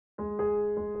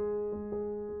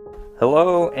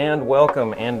Hello and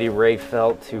welcome, Andy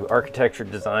Rehfeldt, to Architecture,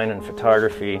 Design, and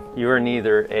Photography. You are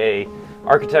neither a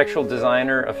architectural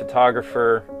designer, a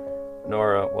photographer,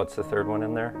 nor a, what's the third one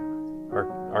in there?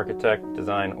 Architect,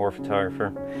 design, or photographer.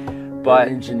 But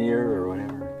engineer or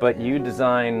whatever. But you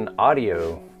design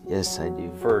audio. Yes, I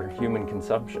do. For human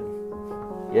consumption.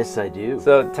 Yes, I do.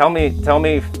 So tell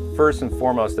me first and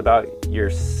foremost about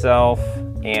yourself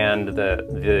and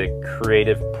the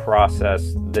creative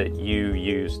process that you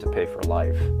use to pay for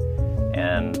life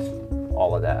and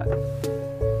all of that.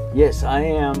 Yes, I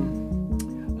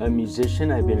am a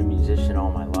musician. I've been a musician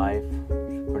all my life.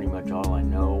 It's pretty much all I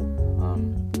know.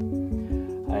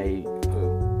 I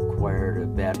acquired a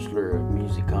Bachelor of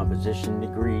Music Composition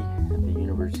degree at the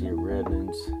University of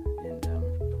Redlands, and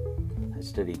I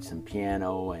studied some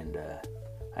piano, and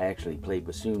I actually played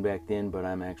bassoon back then, but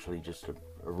I'm actually just a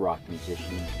rock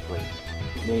musician. Play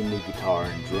mainly guitar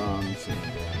and drums and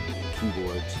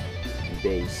keyboards and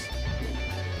bass.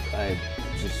 I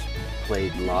just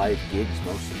played live gigs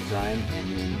most of the time,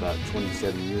 and then about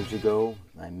 27 years ago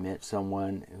I met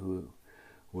someone who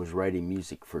was writing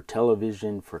music for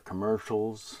television, for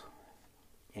commercials,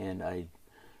 and I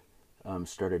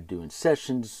started doing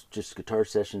sessions, just guitar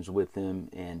sessions with him,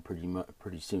 and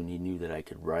pretty soon he knew that I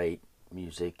could write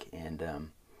music,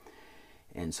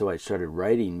 and so I started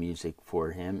writing music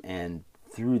for him, and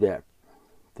through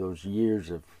those years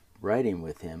of writing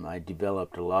with him, I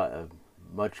developed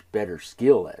much better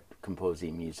skill at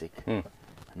composing music, and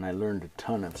I learned a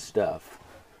ton of stuff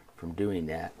from doing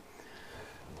that,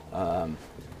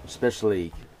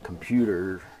 especially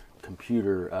computer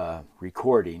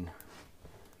recording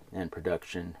and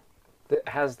production.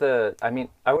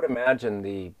 I would imagine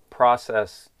the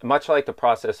process, much like the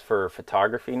process for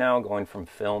photography now, going from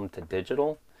film to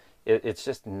digital, it's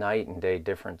just night and day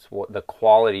difference. The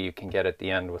quality you can get at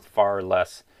the end with far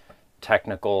less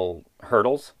technical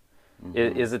hurdles.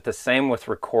 Is it the same with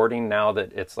recording now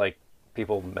that it's like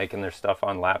people making their stuff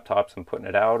on laptops and putting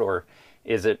it out, or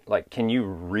is it like, can you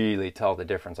really tell the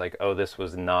difference? Like, oh, this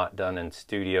was not done in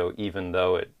studio, even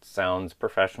though it sounds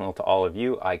professional to all of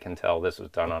you, I can tell this was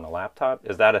done on a laptop.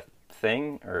 Is that a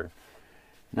thing, or?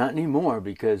 Not anymore,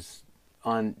 because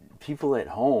people at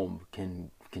home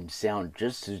can sound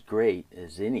just as great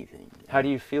as anything. How do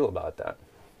you feel about that?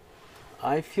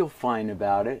 I feel fine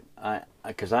about it,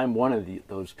 because I'm one of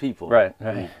those people. Right.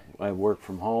 I work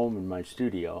from home in my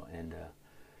studio and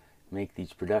make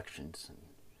these productions.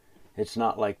 It's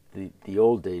not like the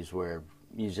old days where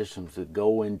musicians would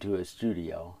go into a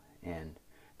studio and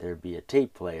there'd be a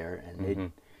tape player,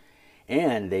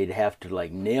 and they'd have to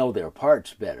like nail their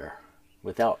parts better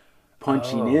without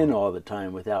punching in all the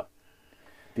time,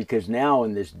 because now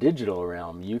in this digital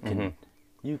realm you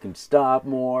can stop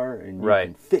more and you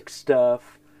can fix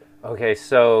stuff. Okay,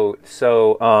 so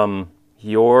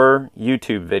your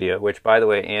YouTube video, which by the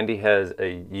way, Andy has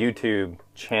a YouTube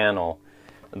channel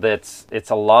it's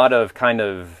a lot of kind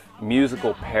of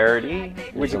musical parody,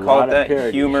 would you call it that?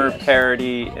 Parody, humor,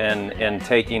 parody, and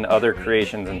taking other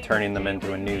creations and turning them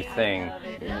into a new thing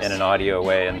in an audio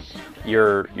way. And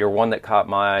your one that caught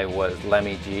my eye was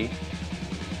Lemmy G.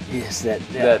 Yes,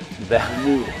 that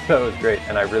was great,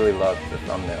 and I really loved the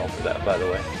thumbnail for that, by the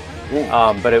way.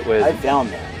 Yeah. But it was, I found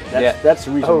that. That's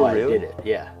the reason why really? I did it.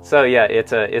 Yeah. So yeah,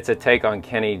 it's a take on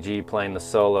Kenny G playing the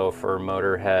solo for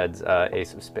Motorhead's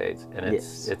Ace of Spades, and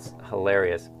it's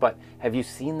hilarious. But have you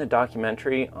seen the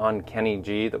documentary on Kenny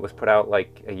G that was put out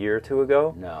like a year or two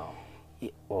ago? No.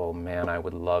 Oh man, I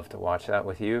would love to watch that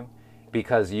with you,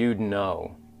 because you'd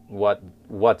know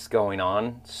what's going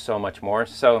on so much more.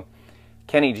 So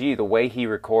Kenny G, the way he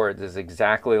records is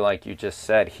exactly like you just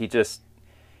said.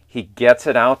 He gets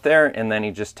it out there, and then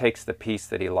he just takes the piece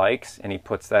that he likes and he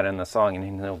puts that in the song,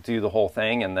 and he'll do the whole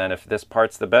thing, and then if this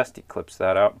part's the best, he clips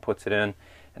that out and puts it in,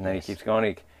 and then he keeps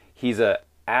going. He's an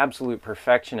absolute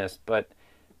perfectionist, but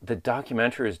the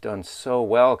documentary is done so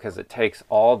well because it takes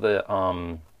all the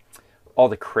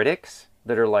critics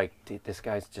that are like, dude, this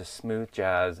guy's just smooth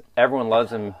jazz. Everyone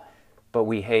loves him, but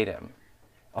we hate him.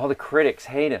 All the critics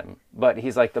hate him, but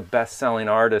he's like the best-selling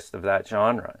artist of that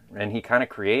genre, and he kind of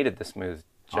created the smooth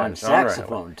on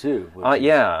saxophone too.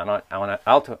 Yeah, on an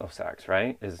alto sax,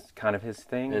 right? Is kind of his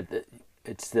thing.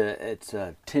 It's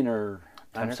a tenor.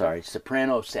 I'm sorry,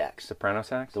 soprano sax. Soprano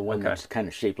sax. The one that's kind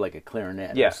of shaped like a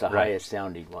clarinet. Yeah, it's the highest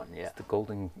sounding one. Yeah, it's the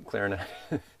golden clarinet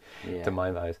to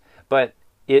my eyes. But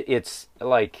it's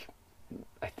like,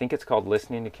 I think it's called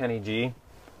Listening to Kenny G.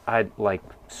 I'd like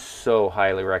so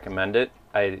highly recommend it.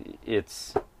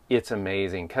 It's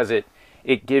amazing because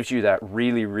it gives you that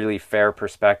really, really fair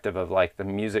perspective of like the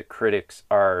music critics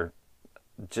are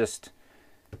just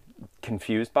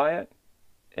confused by it.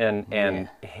 and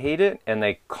hate it, and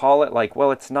they call it like,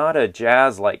 well, it's not a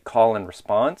jazz like call and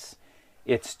response.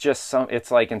 It's just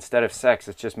it's like instead of sex,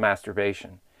 it's just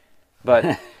masturbation.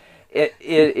 But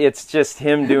it's just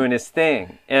him doing his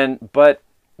thing. But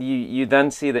you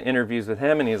then see the interviews with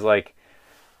him, and he's like,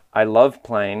 I love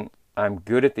playing, I'm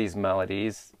good at these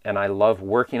melodies, and I love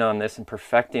working on this and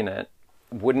perfecting it.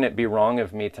 Wouldn't it be wrong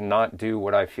of me to not do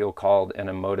what I feel called and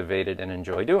am motivated and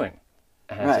enjoy doing?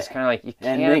 And it's just kind of like, you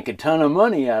can't... And make a ton of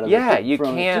money out of it. Yeah, you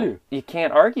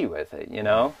can't argue with it, you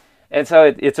know? And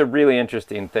so it's a really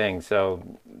interesting thing.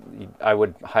 So I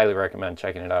would highly recommend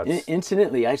checking it out.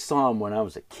 Incidentally, I saw him when I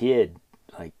was a kid,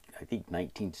 like I think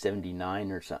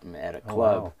 1979 or something, at a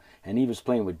club. Oh, wow. And he was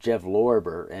playing with Jeff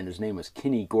Lorber, and his name was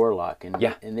Kenny Gorlock.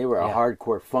 And they were a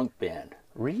hardcore funk band.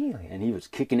 Really? And he was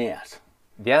kicking ass.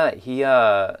 Yeah,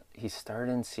 he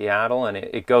started in Seattle, and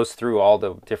it goes through all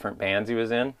the different bands he was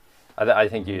in. I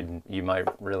think you might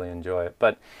really enjoy it.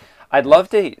 But I'd love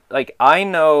to, like, I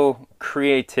know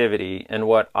creativity and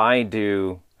what I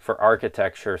do for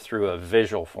architecture through a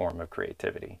visual form of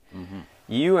creativity. Mm-hmm.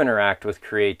 You interact with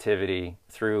creativity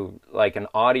through like an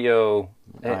audio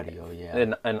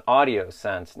an audio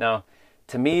sense. Now,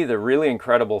 to me, the really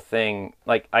incredible thing,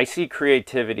 like, I see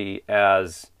creativity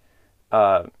as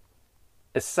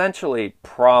essentially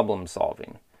problem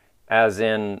solving, as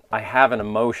in I have an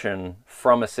emotion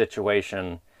from a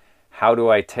situation. How do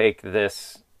I take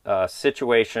this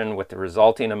situation with the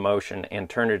resulting emotion and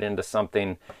turn it into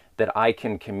something that I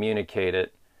can communicate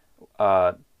it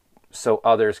so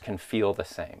others can feel the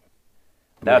same?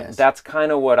 That's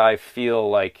kind of what I feel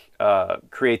like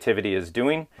creativity is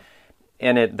doing.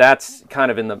 And that's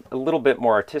kind of in a little bit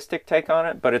more artistic take on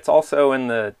it, but it's also in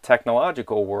the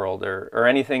technological world or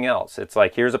anything else. It's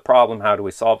like, here's a problem, how do we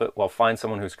solve it? Well, find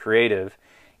someone who's creative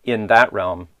in that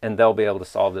realm, and they'll be able to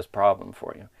solve this problem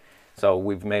for you. So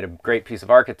we've made a great piece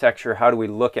of architecture. How do we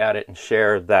look at it and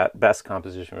share that best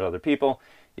composition with other people?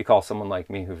 You call someone like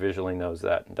me who visually knows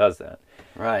that and does that.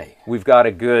 Right. We've got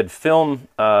a good film,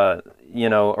 you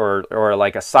know, or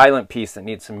like a silent piece that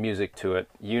needs some music to it.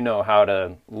 You know how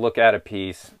to look at a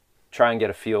piece, try and get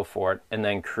a feel for it, and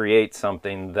then create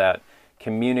something that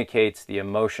communicates the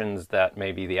emotions that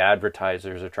maybe the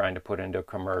advertisers are trying to put into a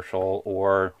commercial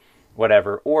or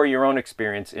whatever, or your own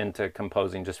experience into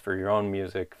composing just for your own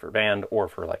music, for band, or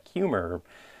for like humor,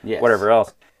 or whatever else.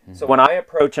 Mm-hmm. So when I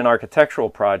approach an architectural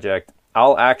project,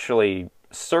 I'll actually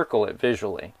circle it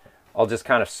visually. I'll just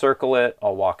kind of circle it,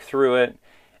 I'll walk through it,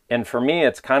 and for me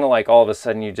it's kind of like all of a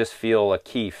sudden you just feel a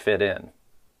key fit in.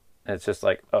 And it's just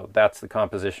like, oh, that's the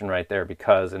composition right there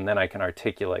because, and then I can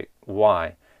articulate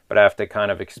why. But I have to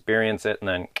kind of experience it, and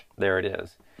then there it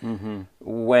is. Mm-hmm.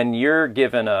 When you're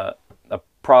given a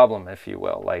problem, if you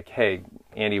will, like, hey,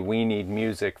 Andy, we need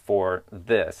music for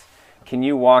this. Can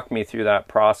you walk me through that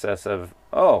process of,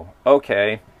 oh,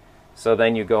 okay. So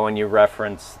then you go and you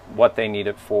reference what they need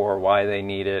it for, why they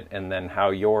need it, and then how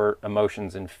your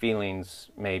emotions and feelings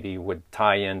maybe would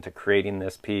tie into creating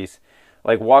this piece.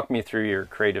 Like, walk me through your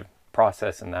creative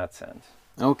process in that sense.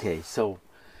 Okay, so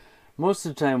most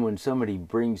of the time when somebody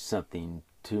brings something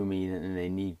to me and they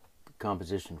need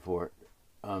composition for it,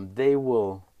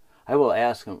 I will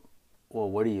ask them, well,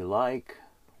 what do you like?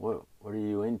 What are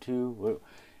you into?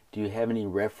 Do you have any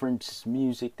reference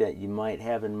music that you might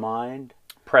have in mind?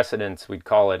 Precedence, we'd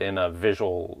call it in a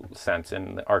visual sense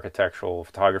in the architectural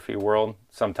photography world.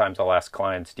 Sometimes I'll ask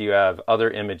clients, do you have other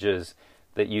images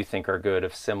that you think are good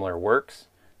of similar works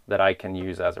that I can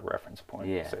use as a reference point?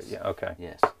 Yes. So, yeah, okay.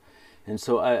 Yes. And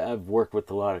so I've worked with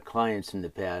a lot of clients in the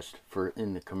past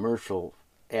in the commercial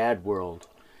ad world,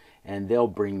 and they'll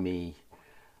bring me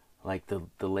like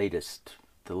the latest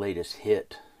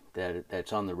hit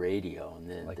that's on the radio, and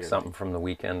then like something from the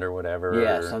weekend or whatever.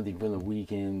 Yeah, something from the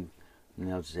weekend, and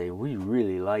they'll say, we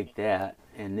really like that,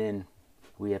 and then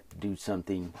we have to do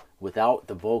something without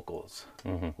the vocals,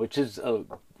 which is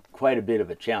quite a bit of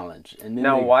a challenge. And then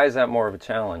now, why is that more of a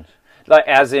challenge? Like,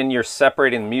 as in you're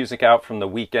separating the music out from the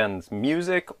weekend's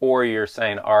music, or you're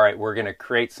saying, all right, we're going to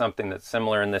create something that's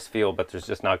similar in this field, but there's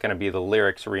just not going to be the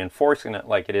lyrics reinforcing it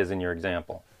like it is in your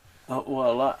example?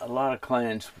 Well, a lot of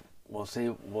clients will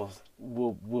say,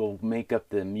 we'll make up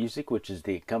the music, which is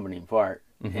the accompanying part,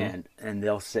 and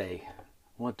they'll say,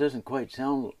 well, it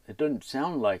doesn't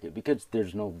sound like it because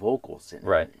there's no vocals in it.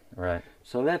 Right, right.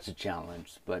 So that's a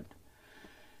challenge. But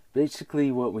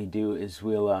basically, what we do is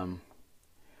we'll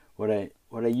what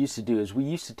I used to do is we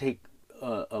used to take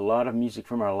a lot of music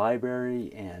from our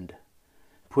library and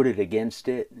put it against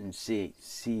it and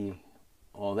see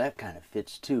well, that kind of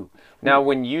fits too. Now,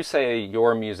 when you say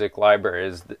your music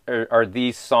library, are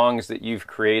these songs that you've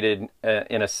created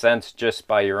in a sense just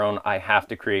by your own, I have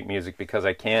to create music because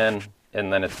I can,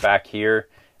 and then it's back here,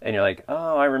 and you're like,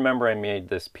 oh, I remember I made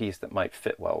this piece that might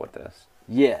fit well with this?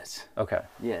 Yes. Okay.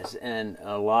 Yes, and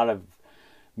a lot of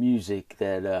music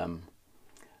that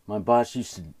my boss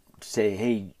used to say,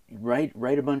 hey, write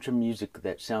a bunch of music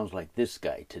that sounds like this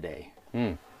guy today.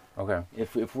 Okay.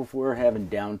 If we're having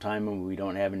downtime and we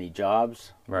don't have any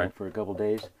jobs right. for a couple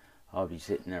days, I'll be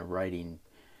sitting there writing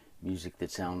music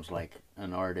that sounds like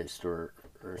an artist or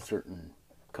a certain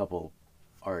couple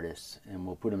artists, and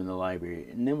we'll put them in the library,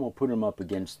 and then we'll put them up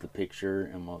against the picture,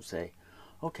 and we'll say,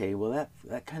 okay, well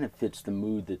that kind of fits the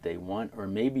mood that they want, or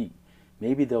maybe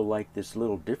they'll like this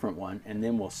little different one, and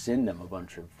then we'll send them a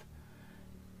bunch of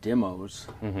demos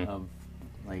of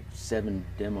like 7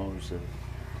 demos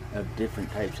of different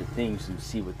types of things and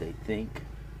see what they think.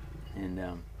 And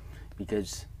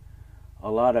because a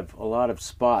lot of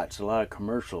spots, a lot of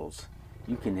commercials,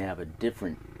 you can have a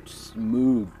different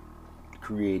mood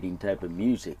creating type of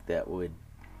music that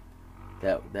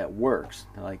works,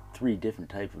 like 3 different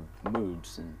types of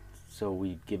moods, and so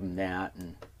we give them that,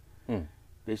 and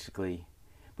basically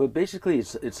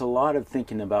it's a lot of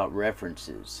thinking about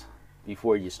references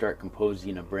before you start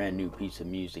composing a brand new piece of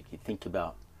music. You think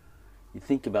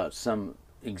about some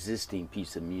existing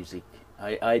piece of music.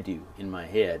 I do in my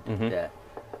head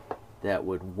that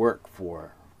would work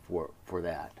for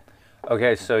that.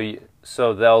 Okay,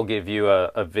 so they'll give you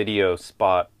a video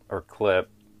spot or clip,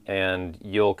 and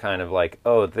you'll kind of like,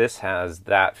 oh, this has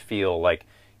that feel, like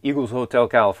Eagles Hotel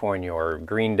California or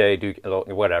Green Day,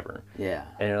 whatever. Yeah.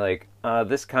 And you're like,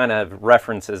 this kind of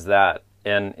references that,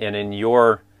 and in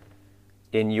your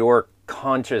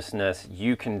consciousness,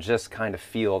 you can just kind of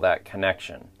feel that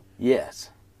connection. Yes.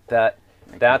 That's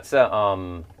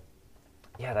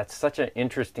such an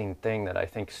interesting thing that I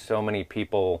think so many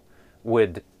people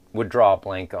would draw a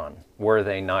blank on, were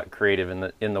they not creative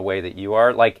in the way that you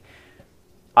are. Like,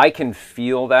 I can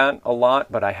feel that a lot,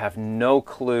 but I have no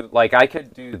clue. Like, I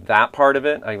could do that part of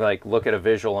it. I like look at a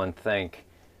visual and think,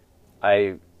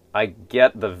 I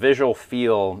get the visual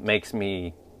feel makes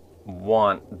me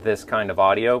want this kind of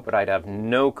audio, but I'd have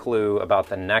no clue about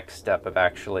the next step of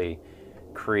actually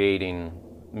creating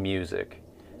music.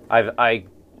 I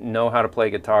know how to play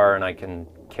guitar and I can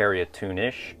carry a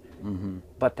tune-ish,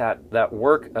 but that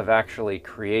work of actually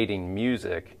creating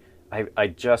music, I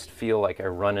just feel like I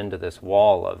run into this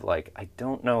wall of like, I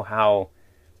don't know how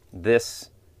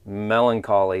this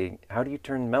melancholy, how do you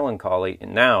turn melancholy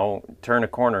and now turn a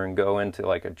corner and go into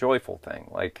like a joyful thing?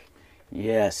 Like,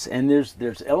 yes, and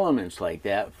there's elements like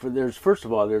that. First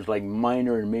of all, there's like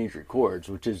minor and major chords,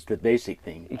 which is the basic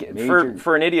thing.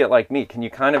 For an idiot like me, can you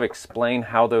kind of explain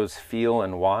how those feel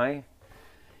and why?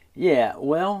 Yeah,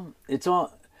 well, it's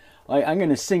all like, I'm going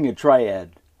to sing a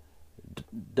triad.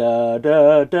 Da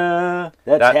da da.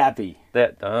 That's happy.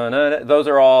 Those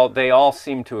are all. They all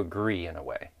seem to agree in a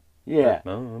way. Yeah,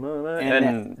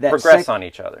 and progress on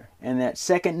each other. And that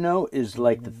second note is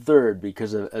like the third,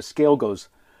 because a scale goes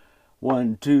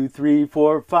 1, 2, 3,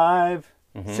 4, 5,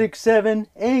 6, 7,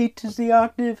 8 is the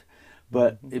octave.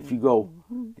 But if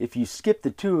you skip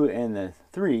the 2 and the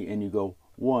 3 and you go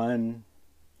 1,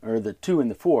 or the 2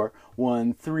 and the 4,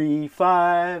 1, 3,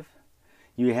 5,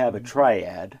 you have a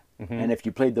triad. And if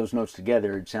you played those notes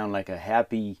together, it'd sound like a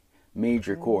happy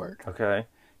major chord. Okay.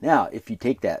 Now, if you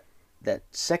take that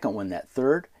second one, that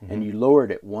third, and you lower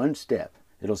it 1 step,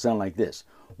 it'll sound like this: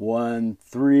 1,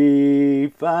 3,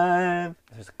 5.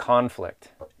 There's a conflict.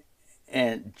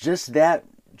 And just that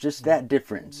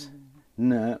difference,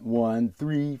 1,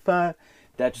 3, 5,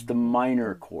 that's the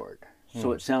minor chord.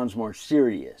 So it sounds more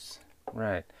serious.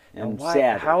 Right. And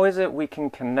sad. How is it we can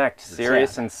connect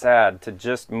serious and sad to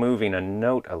just moving a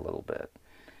note a little bit?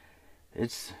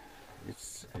 It's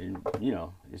it's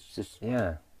just,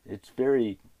 yeah, it's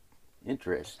very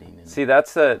interesting. See,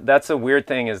 that's a weird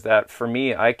thing, is that for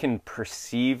me, I can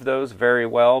perceive those very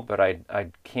well, but I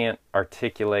can't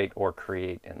articulate or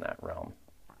create in that realm,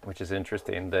 which is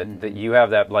interesting that you have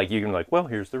that, like, you can like, well,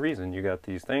 here's the reason you got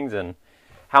these things. And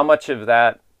how much of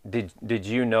that did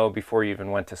you know before you even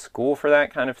went to school for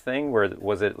that kind of thing?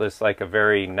 Was it just like a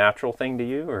very natural thing to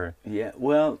you, or? Yeah,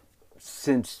 well,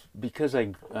 because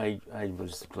I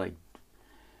was like,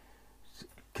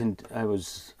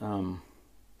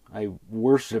 I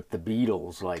worshipped the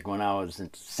Beatles like when I was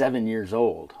 7 years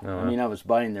old. I mean, I was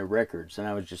buying their records and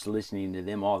I was just listening to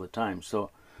them all the time. So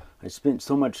I spent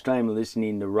so much time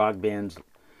listening to rock bands,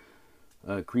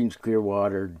 Creedence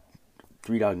Clearwater,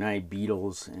 Three Dog Night,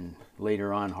 Beatles, and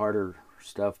later on harder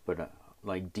stuff, but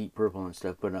like Deep Purple and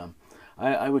stuff. But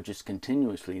I would just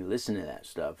continuously listen to that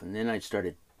stuff, and then I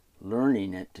started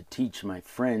learning it to teach my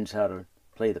friends how to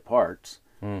play the parts,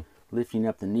 lifting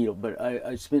up the needle. But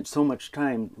I spent so much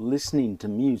time listening to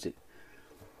music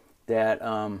that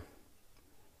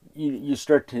you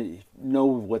start to know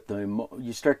what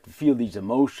you start to feel these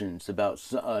emotions about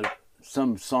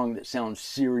some song that sounds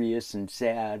serious and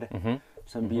sad,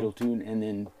 some Beatle tune, and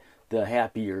then the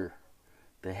happier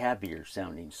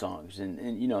sounding songs,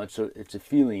 and you know, it's a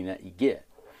feeling that you get.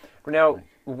 Now,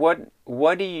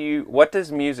 what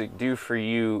does music do for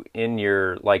you in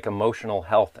your like emotional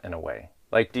health in a way?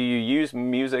 Like, do you use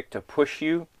music to push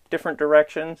you different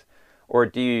directions, or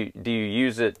do you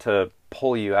use it to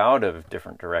pull you out of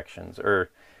different directions? Or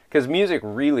because music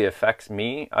really affects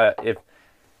me.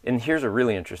 And here's a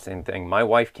really interesting thing: my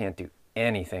wife can't do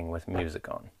anything with music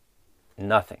on,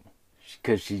 nothing.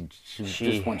 Because she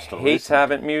just wants to hates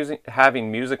having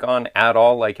music on at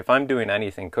all. Like if I'm doing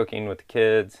anything, cooking with the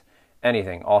kids,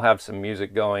 anything, I'll have some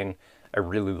music going. I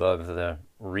really love the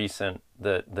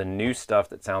new stuff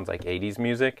that sounds like 80s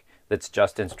music that's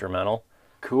just instrumental.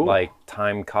 Cool. Like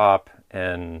Time Cop,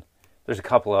 and there's a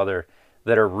couple other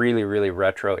that are really, really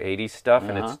retro 80s stuff,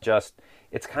 and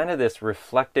it's kind of this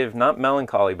reflective, not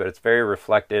melancholy, but it's very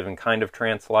reflective and kind of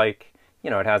trance-like. You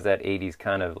know, it has that 80s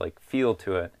kind of like feel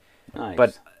to it. Nice.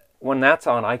 But when that's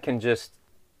on, I can just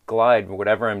glide.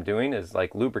 Whatever I'm doing is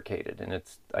like lubricated, and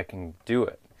I can do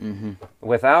it.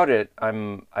 Without it,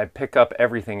 I pick up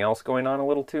everything else going on a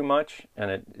little too much, and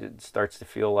it starts to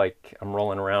feel like I'm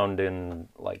rolling around in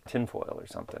like tinfoil or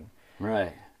something.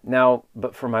 Right. Now,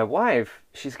 but for my wife,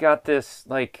 she's got this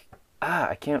like,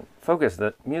 I can't focus.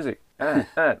 The music,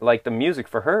 like the music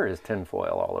for her is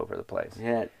tinfoil all over the place.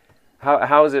 Yeah.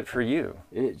 How is it for you?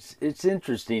 It's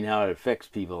interesting how it affects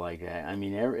people like that. I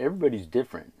mean, everybody's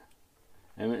different,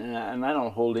 and I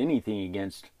don't hold anything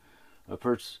against a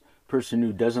person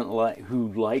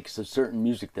who likes a certain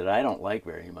music that I don't like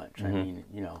very much. I mean,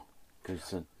 you know,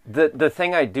 because the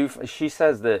thing I do, she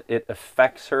says that it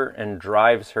affects her and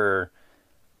drives her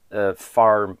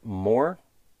far more.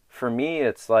 For me,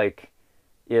 it's like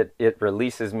it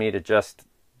releases me to just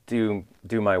do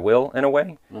my will in a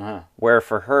way, where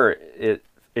for her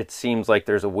it seems like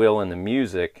there's a will in the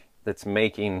music that's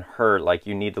making her like,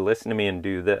 you need to listen to me and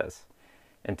do this.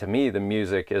 And to me, the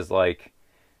music is like,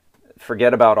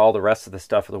 forget about all the rest of the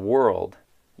stuff of the world.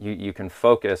 You can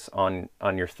focus on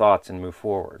your thoughts and move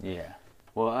forward. Yeah.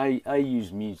 Well, I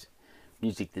use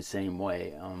music the same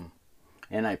way,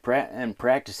 and and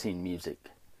practicing music,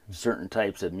 certain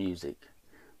types of music,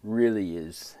 really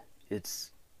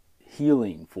it's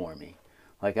healing for me.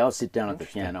 Like I'll sit down at the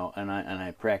piano and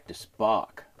I practice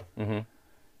Bach,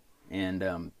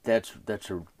 and that's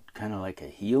a kind of like a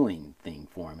healing thing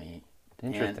for me.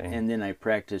 Interesting. And then I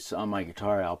practice on my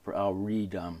guitar. I'll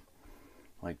read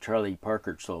like Charlie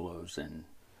Parker solos and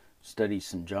study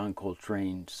some John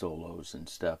Coltrane solos and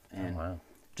stuff. And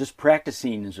just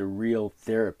practicing is a real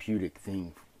therapeutic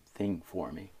thing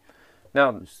for me.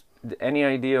 Now, any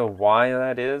idea why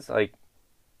that is? Like,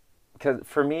 because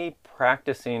for me,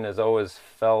 practicing has always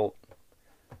felt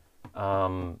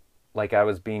like I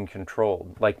was being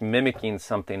controlled, like mimicking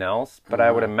something else. But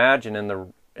I would imagine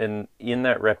in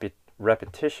that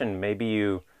repetition, maybe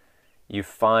you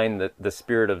find the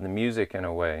spirit of the music in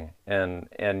a way,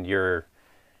 and your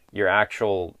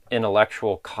actual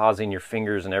intellectual causing your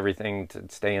fingers and everything to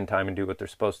stay in time and do what they're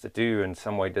supposed to do in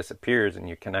some way disappears, and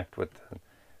you connect with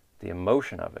the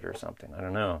emotion of it or something. I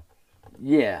don't know.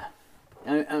 Yeah.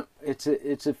 It's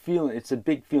a feeling. It's a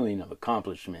big feeling of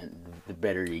accomplishment. The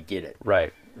better you get it,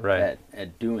 right.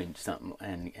 At doing something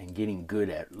and getting good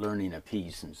at learning a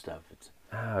piece and stuff.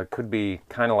 It could be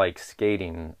kind of like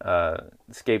skating.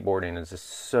 Skateboarding is just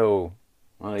so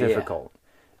difficult,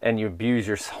 and you abuse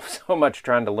yourself so much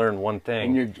trying to learn one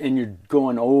thing. And you're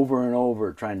going over and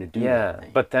over trying to do that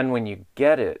thing. But then when you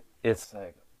get it, it's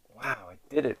like, wow, I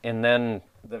did it. And then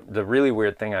the really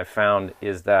weird thing I found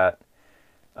is that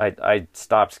I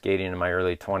stopped skating in my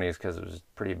early 20s because it was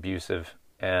pretty abusive,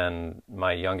 and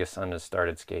my youngest son has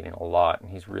started skating a lot,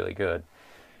 and he's really good.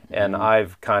 And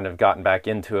I've kind of gotten back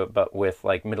into it, but with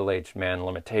like middle-aged man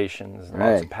limitations and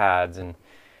lots of pads.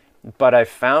 But I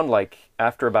found like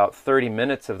after about 30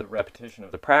 minutes of the repetition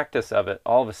of the practice of it,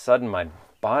 all of a sudden my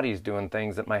body's doing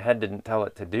things that my head didn't tell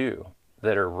it to do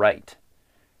that are right,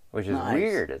 which is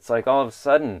weird. It's like all of a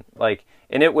sudden, like,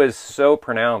 and it was so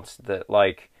pronounced that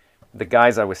like the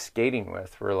guys I was skating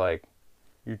with were like,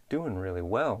 you're doing really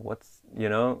well. What's, you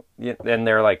know, and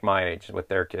they're like my age with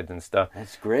their kids and stuff.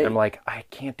 That's great. I'm like, I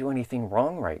can't do anything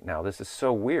wrong right now. This is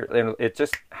so weird. And it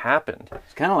just happened.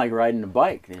 It's kind of like riding a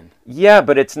bike then. Yeah,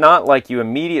 but it's not like you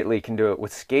immediately can do it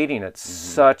with skating.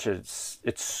 It's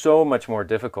it's so much more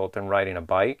difficult than riding a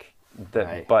bike.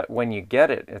 That, But when you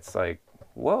get it, it's like,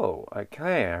 whoa,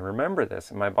 okay, I remember this,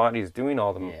 and my body's doing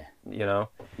all the, you know.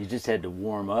 You just had to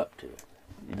warm up to it.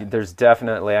 There's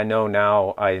definitely, I know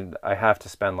now, I have to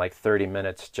spend like 30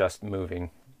 minutes just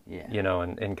moving, you know,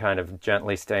 and kind of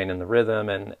gently staying in the rhythm.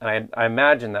 And I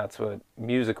imagine that's what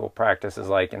musical practice is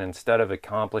like. And instead of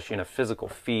accomplishing a physical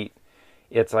feat,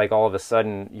 it's like all of a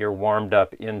sudden you're warmed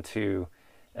up into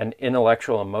an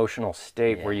intellectual, emotional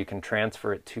state where you can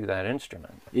transfer it to that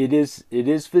instrument. It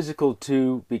is physical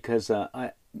too, because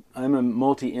I'm a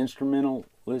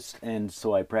multi-instrumentalist, and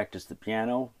so I practice the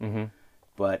piano,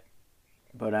 but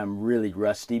I'm really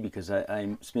rusty because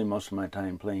I spend most of my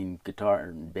time playing guitar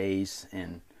and bass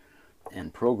and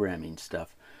programming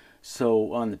stuff.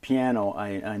 So on the piano,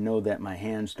 I know that my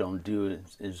hands don't do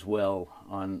as well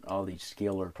on all these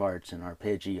scalar parts and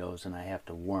arpeggios, and I have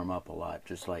to warm up a lot,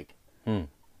 just like...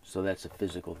 So that's a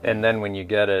physical thing. And then when you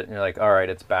get it, you're like, all right,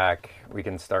 it's back. We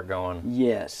can start going.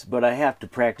 Yes, but I have to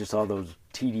practice all those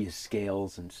tedious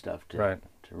scales and stuff to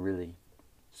really...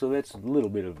 So that's a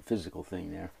little bit of a physical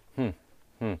thing there.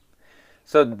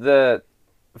 So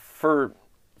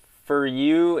for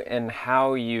you and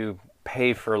how you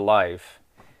pay for life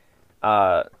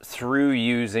through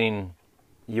using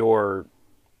your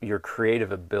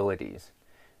creative abilities,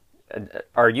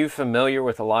 are you familiar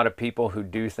with a lot of people who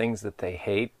do things that they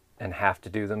hate and have to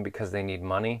do them because they need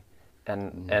money?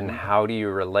 And how do you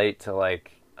relate to,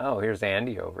 like, oh, here's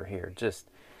Andy over here just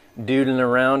doodling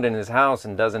around in his house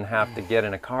and doesn't have to get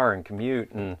in a car and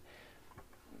commute? And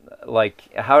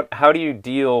like, how do you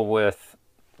deal with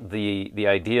the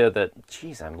idea that,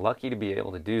 geez, I'm lucky to be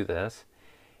able to do this,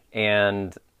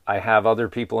 and I have other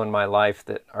people in my life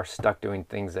that are stuck doing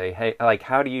things they hate? Like,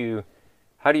 how do you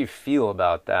feel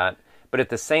about that? But at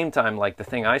the same time, like, the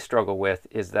thing I struggle with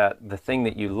is that the thing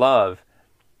that you love,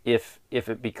 if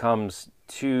it becomes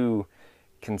too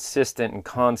consistent and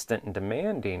constant and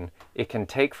demanding, it can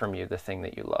take from you the thing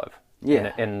that you love.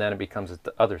 Yeah. And then it becomes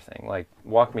the other thing. Like,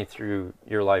 walk me through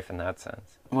your life in that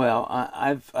sense. Well,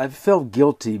 I've felt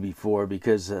guilty before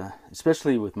because,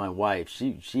 especially with my wife,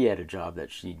 she had a job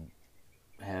that she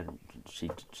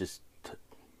just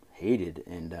hated,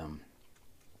 and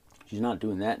she's not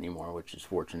doing that anymore, which is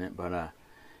fortunate. But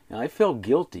you know, I felt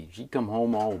guilty. She'd come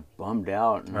home all bummed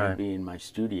out, and I'd be in my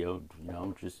studio, you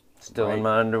know, just still in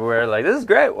my underwear, like, this is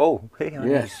great. Oh, hey,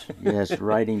 honey. Yes,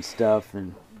 writing stuff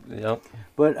and. Yep.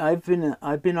 But I've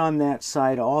been on that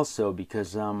side also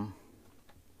because I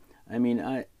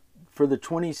mean, for the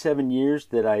 27 years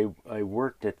that I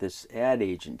worked at this ad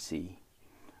agency,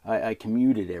 I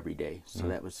commuted every day, so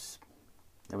that was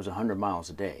 100 miles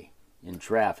a day in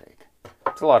traffic.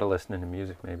 It's a lot of listening to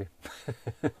music, maybe.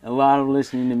 A lot of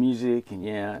listening to music,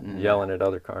 and yelling at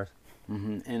other cars.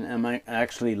 And I'm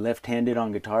actually left-handed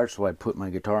on guitar, so I put my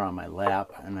guitar on my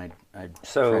lap and I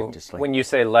practice. Like, when you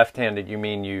say left-handed, you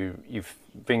mean you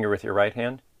finger with your right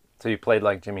hand? So you played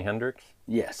like Jimi Hendrix?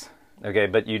 Yes. Okay,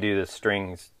 but you do the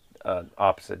strings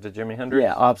opposite to Jimi Hendrix?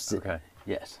 Yeah, opposite. Okay.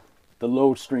 Yes. The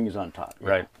low string is on top.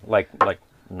 Right, like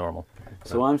normal.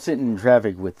 So I'm sitting in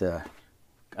traffic with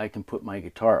I can put my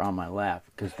guitar on my lap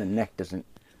because the neck doesn't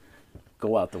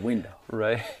go out the window.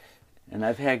 Right. And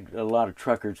I've had a lot of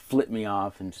truckers flip me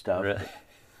off and stuff. Really?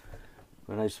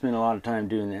 But I spent a lot of time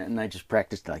doing that, and I just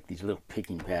practiced like these little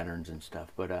picking patterns and stuff.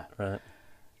 But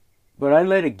but I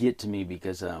let it get to me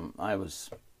because I was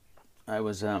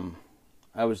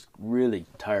really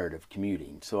tired of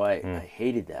commuting, so I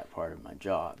hated that part of my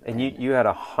job. And you had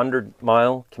a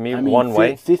 100-mile commute one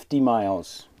way? 50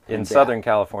 miles. In Southern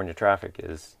California, traffic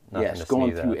is nothing to sneeze at. Yes,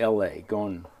 going through L.A.,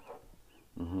 going...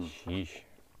 Sheesh.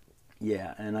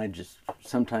 Yeah, and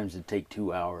sometimes it'd take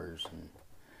 2 hours, and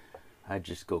I'd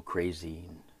just go crazy.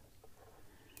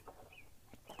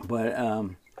 But,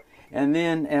 and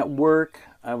then at work,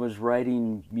 I was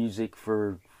writing music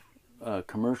for a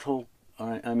commercial,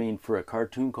 for a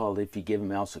cartoon called If You Give a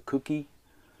Mouse a Cookie.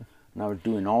 And I was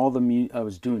doing I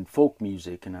was doing folk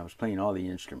music, and I was playing all the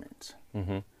instruments.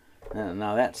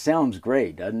 Now that sounds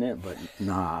great, doesn't it? But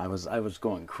nah, I was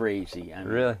going crazy.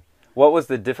 Really? What was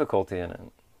the difficulty in it?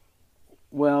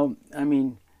 Well, I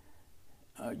mean,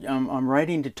 I'm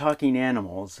writing to talking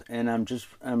animals, and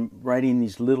I'm writing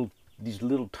these little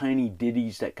tiny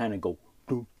ditties that kind of go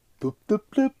doop doop doop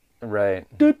doop. Right.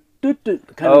 Doop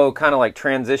kind of like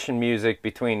transition music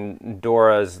between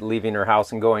Dora's leaving her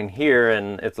house and going here,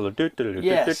 and it's a little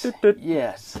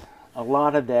yes, a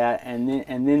lot of that, and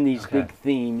then these big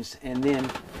themes, and then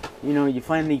you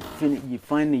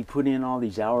finally put in all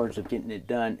these hours of getting it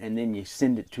done, and then you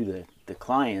send it to the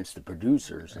clients, the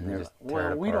producers, and they're like,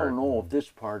 well, we don't know if this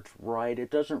part's right. It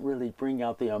doesn't really bring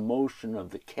out the emotion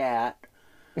of the cat.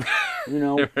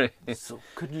 Right. So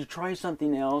could you try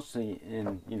something else?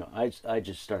 And I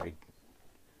just started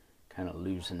kind of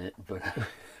losing it, but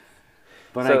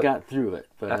so, I got through it.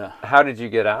 But how did you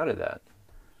get out of that?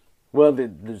 Well,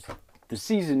 the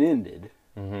season ended,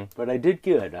 but I did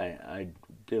good. I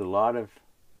did a lot of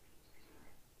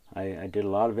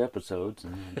episodes,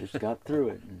 and I just got through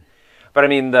it. But I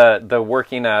mean, the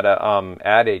working at a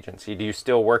ad agency, do you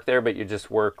still work there, but you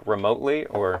just work remotely,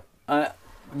 or?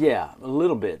 Yeah, a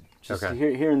little bit. Just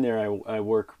here and there, I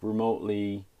work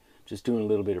remotely, just doing a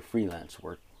little bit of freelance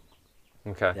work.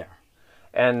 Okay. There.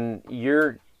 And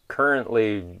you're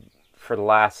currently, for the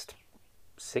last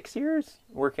 6 years,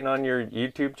 working on your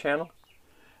YouTube channel?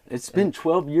 It's been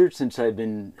 12 years since I've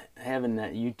been having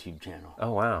that YouTube channel.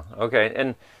 Oh, wow. Okay.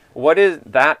 And what is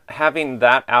that, having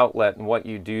that outlet and what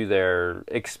you do there,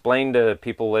 explain to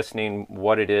people listening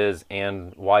what it is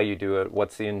and why you do it,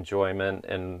 what's the enjoyment,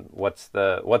 and what's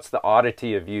the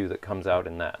oddity of you that comes out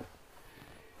in that?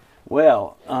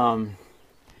 Well,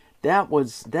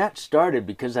 that started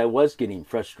because I was getting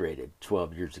frustrated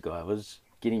 12 years ago. I was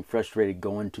getting frustrated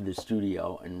going to the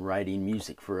studio and writing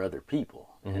music for other people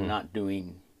and not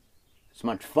doing as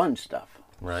much fun stuff.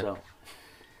 Right.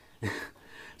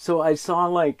 So I saw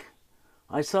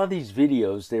these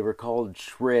videos. They were called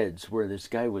shreds, where this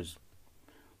guy was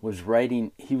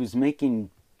writing. He was making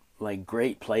like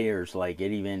great players like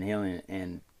Eddie Van Halen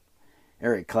and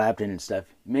Eric Clapton and stuff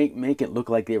make it look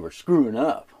like they were screwing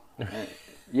up.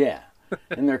 Yeah,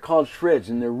 and they're called shreds,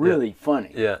 and they're really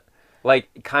funny. Yeah. Like,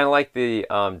 kind of like the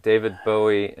David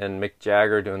Bowie and Mick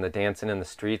Jagger doing the Dancing in the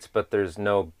Streets, but there's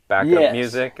no backup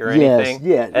music or anything.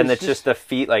 Yeah, and it's just the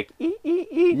feet like,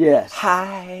 yes,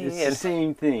 hi. It's the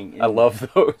same thing. I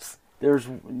love those. They're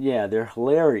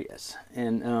hilarious.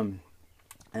 And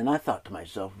I thought to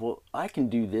myself, well, I can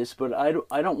do this, but I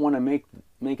don't want to make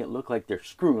it look like they're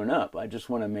screwing up. I just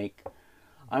want to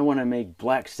make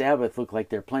Black Sabbath look like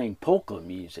they're playing polka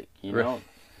music, Right.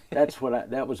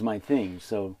 That was my thing.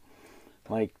 So,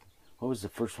 like, what was the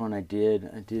first one I did?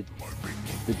 I did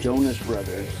the Jonas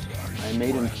Brothers.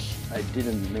 Made them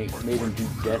do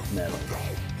death metal.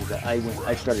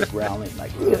 I started growling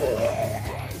like.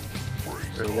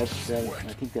 So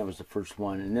I think that was the first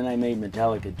one, and then I made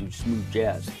Metallica do smooth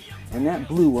jazz, and that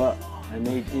blew up. I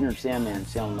made Enter Sandman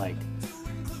sound like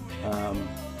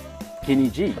Kenny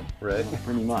G, right?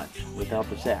 Pretty much without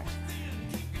the sax,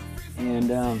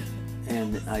 and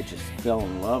I just fell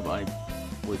in love. I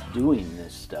was doing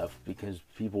this stuff because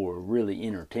people were really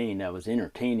entertained. I was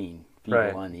entertaining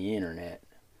people on the internet,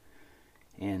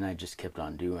 and I just kept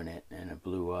on doing it, and it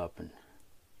blew up. And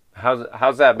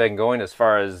how's that been going as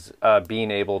far as being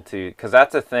able to? Because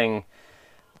that's a thing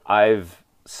I've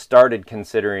started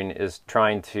considering, is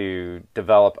trying to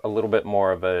develop a little bit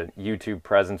more of a YouTube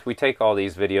presence. We take all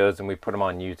these videos and we put them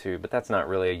on YouTube, but that's not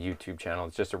really a YouTube channel.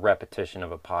 It's just a repetition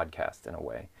of a podcast in a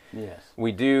way. Yes.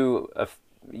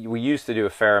 We used to do a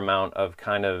fair amount of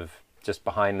kind of just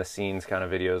behind the scenes kind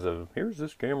of videos of, here's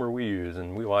this camera we use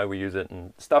and why we use it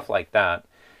and stuff like that.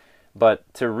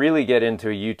 But to really get into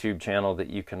a YouTube channel that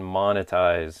you can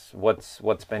monetize,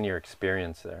 what's been your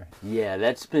experience there? Yeah,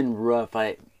 that's been rough.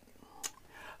 A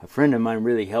friend of mine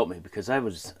really helped me, because I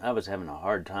was having a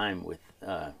hard time with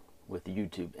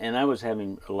YouTube, and I was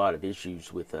having a lot of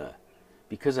issues with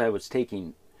because I was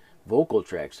taking vocal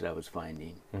tracks that I was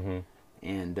finding,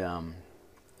 and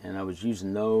I was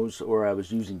using those, or I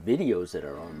was using videos that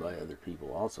are owned by other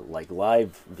people also, like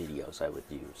live videos I would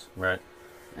use. Right.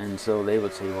 And so they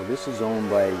would say, well, this is owned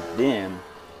by them,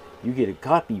 you get a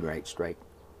copyright strike.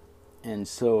 And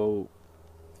so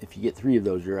if you get 3 of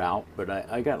those, you're out. But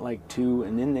I got like 2,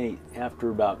 and then after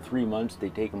about 3 months, they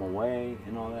take them away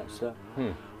and all that stuff.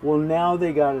 Well, now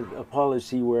they got a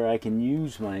policy where I can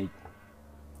use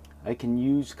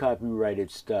copyrighted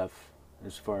stuff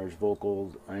as far as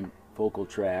vocal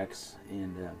tracks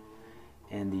and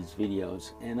these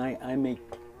videos, and I make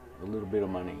a little bit of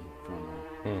money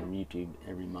from YouTube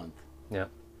every month. Yeah.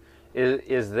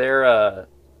 Is there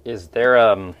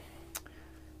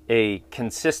a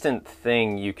consistent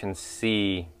thing you can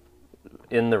see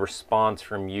in the response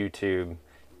from YouTube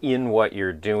in what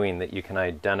you're doing that you can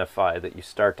identify, that you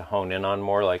start to hone in on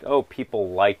more? Like, oh, people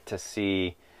like to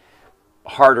see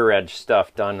harder edge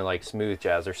stuff done like smooth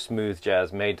jazz, or smooth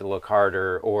jazz made to look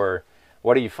harder, or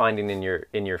what are you finding in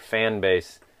your fan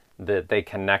base that they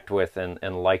connect with and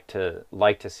like to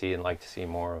see and like to see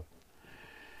more of?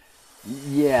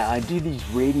 Yeah, I do these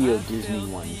Radio Disney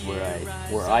ones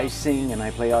where I sing and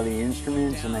I play all the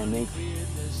instruments, and I make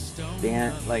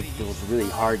band like those really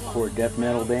hardcore death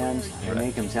metal bands. I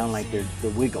make them sound like they're the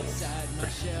Wiggles,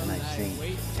 and I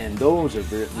sing. And those are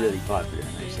really popular.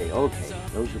 And I say, okay,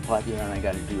 those are popular, and I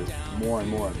got to do more and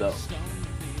more of those.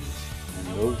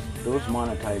 And those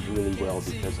monetize really well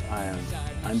because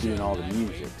I'm doing all the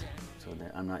music, so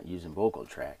that I'm not using vocal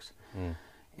tracks.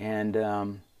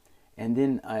 And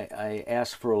then I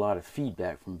ask for a lot of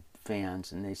feedback from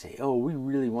fans, and they say, oh, we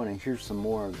really want to hear some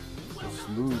more of the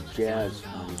smooth jazz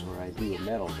ones where I do a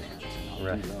metal dance, and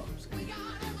I'll do those. And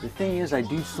the thing is, I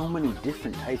do so many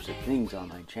different types of things on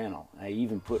my channel. I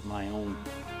even put my own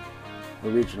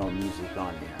original music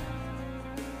on there.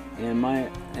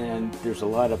 And there's a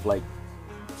lot of like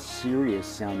serious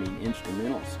sounding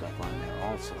instrumental stuff on there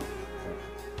also.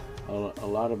 A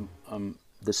lot of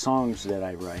the songs that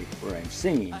I write where I'm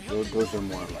singing, those are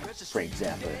more like Frank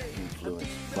Zappa influenced,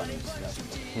 funny stuff.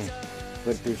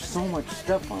 But there's so much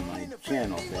stuff on my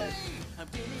channel that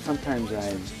sometimes I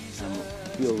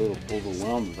feel a little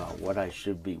overwhelmed about what I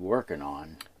should be working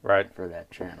on for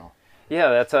that channel. Yeah,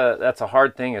 that's a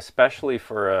hard thing, especially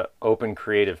for an open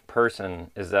creative person,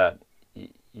 is that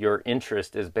your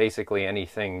interest is basically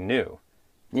anything new.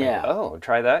 Yeah. Like, oh,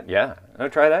 try that? Yeah. Oh,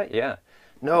 try that? Yeah.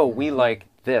 No, we like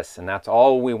this, and that's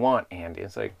all we want, Andy.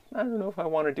 It's like, I don't know if I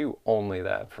want to do only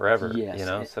that forever. Yes. You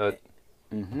know, so.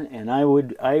 And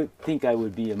I think I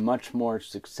would be a much more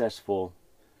successful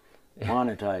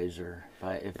monetizer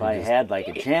if I had like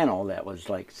a channel that was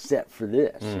like set for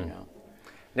this. You know.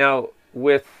 Now,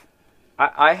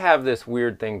 I have this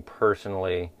weird thing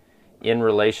personally in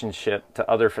relationship to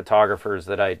other photographers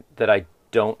that I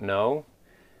don't know.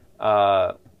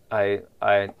 I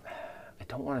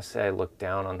don't want to say I look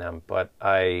down on them, but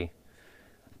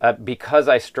because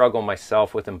I struggle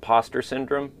myself with imposter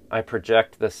syndrome, I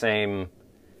project the same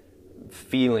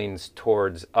feelings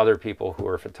towards other people who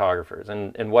are photographers.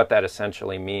 And what that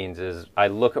essentially means is I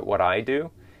look at what I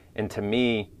do, and to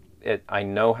me, I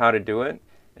know how to do it,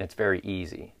 and it's very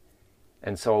easy.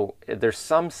 And so there's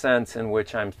some sense in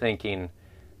which I'm thinking,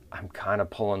 I'm kind of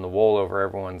pulling the wool over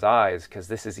everyone's eyes because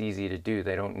this is easy to do.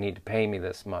 They don't need to pay me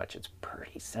this much. It's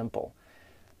pretty simple.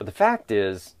 But the fact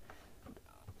is,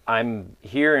 I'm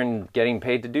here and getting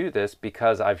paid to do this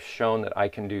because I've shown that I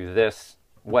can do this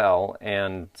well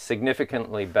and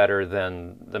significantly better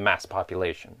than the mass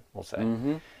population, we'll say.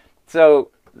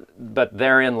 So, but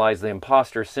therein lies the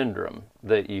imposter syndrome,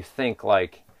 that you think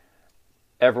like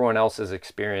everyone else's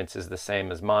experience is the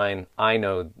same as mine. I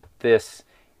know this.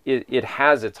 It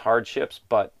has its hardships,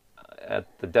 but at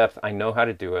the depth, I know how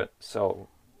to do it. So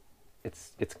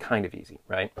it's kind of easy,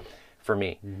 right? For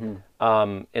me.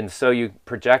 And so you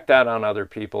project that on other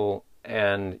people,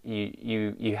 and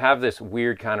you have this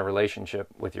weird kind of relationship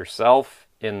with yourself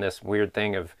in this weird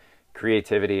thing of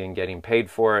creativity and getting paid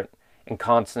for it, and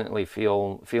constantly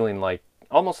feeling like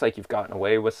almost like you've gotten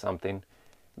away with something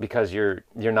because you're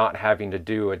not having to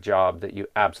do a job that you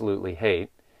absolutely hate.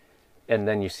 And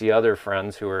then you see other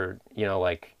friends who are, you know,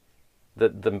 like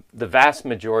the vast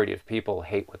majority of people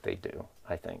hate what they do,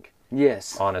 I think.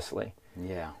 Yes. Honestly.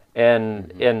 Yeah.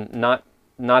 And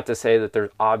not to say that there's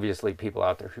obviously people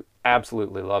out there who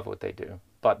absolutely love what they do,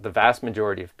 but the vast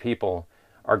majority of people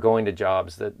are going to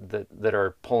jobs that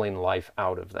are pulling life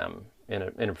out of them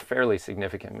in a fairly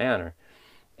significant manner.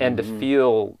 And to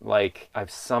feel like I've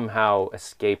somehow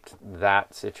escaped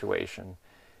that situation,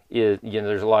 you know,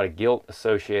 there's a lot of guilt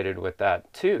associated with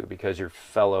that too, because your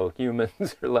fellow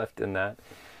humans are left in that.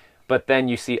 But then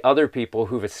you see other people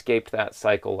who've escaped that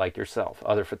cycle like yourself,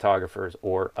 other photographers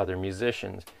or other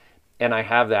musicians. And I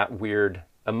have that weird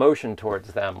emotion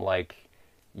towards them, like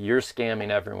you're scamming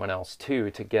everyone else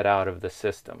too to get out of the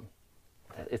system.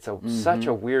 It's such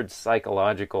a weird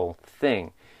psychological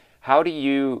thing. How do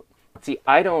you... See,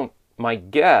 my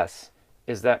guess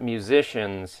is that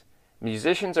musicians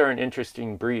are an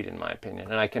interesting breed, in my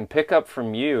opinion. And I can pick up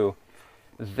from you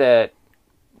that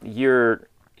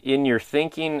in your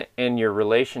thinking and your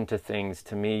relation to things,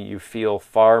 to me, you feel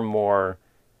far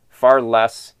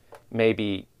less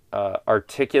maybe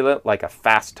articulate, like a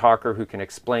fast talker who can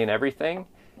explain everything,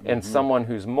 and someone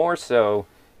who's more so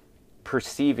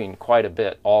perceiving quite a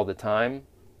bit all the time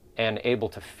and able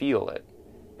to feel it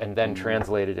and then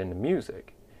translate it into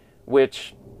music,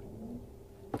 which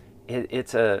I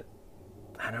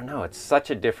don't know, it's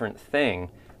such a different thing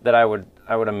that I would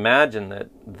imagine that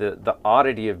the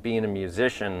oddity of being a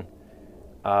musician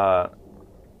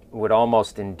would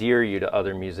almost endear you to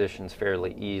other musicians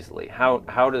fairly easily.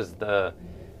 How does the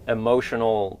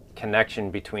emotional connection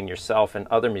between yourself and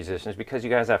other musicians, because you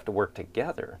guys have to work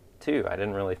together too. I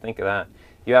didn't really think of that.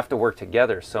 You have to work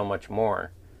together so much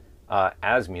more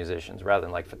as musicians rather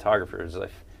than like photographers.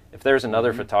 If there's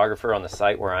another photographer on the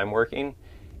site where I'm working,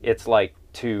 it's like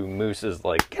two mooses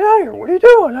like, get out here, what are you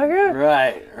doing?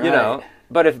 Right. You know,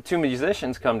 but if two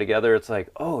musicians come together, it's like,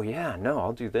 oh yeah, no,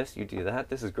 I'll do this, you do that.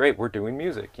 This is great. We're doing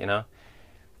music, you know?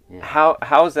 Yeah.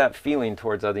 How's that feeling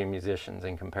towards other musicians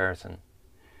in comparison?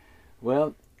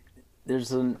 Well,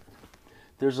 there's a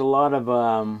lot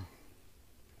of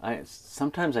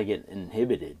sometimes I get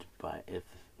inhibited by if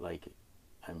like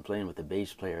I'm playing with a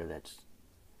bass player that's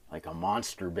like a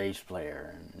monster bass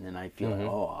player, and then I feel like,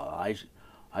 oh,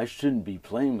 I shouldn't be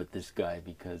playing with this guy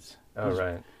because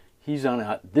he's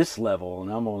on this level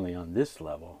and I'm only on this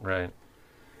level. Right.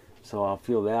 So I'll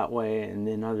feel that way, and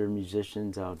then other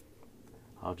musicians, I'll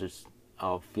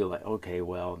feel like, okay,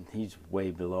 well, he's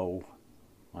way below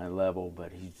my level,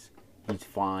 but he's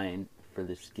fine for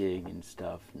this gig and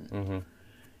stuff.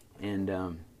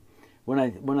 And when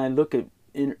I look at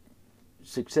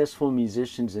successful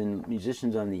musicians and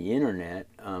musicians on the internet,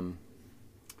 I'm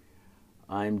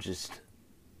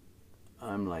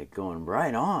like going,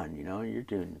 right on, you know, you're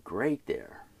doing great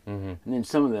there. And then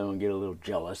some of them I'll get a little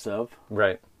jealous of.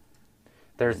 Right.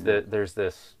 There's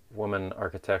this woman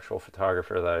architectural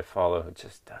photographer that I follow who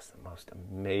just does the most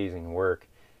amazing work.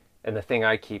 And the thing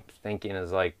I keep thinking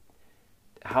is like,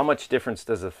 how much difference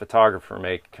does a photographer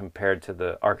make compared to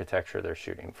the architecture they're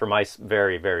shooting for my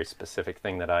very, very specific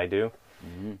thing that I do?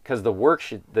 Because the work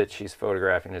that she's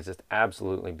photographing is just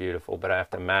absolutely beautiful, but I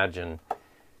have to imagine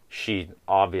she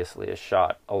obviously has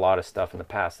shot a lot of stuff in the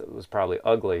past that was probably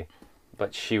ugly,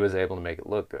 but she was able to make it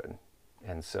look good.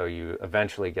 And so you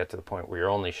eventually get to the point where you're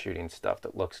only shooting stuff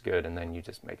that looks good, and then you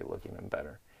just make it look even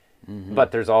better.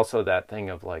 But there's also that thing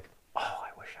of like, oh, I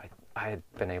wish I had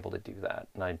been able to do that.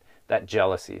 And that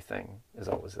jealousy thing is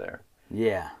always there.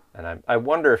 Yeah. And I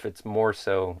wonder if it's more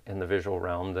so in the visual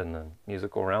realm than the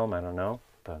musical realm. I don't know.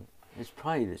 But it's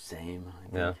probably the same, I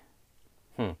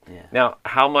think. Yeah. Now,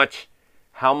 how much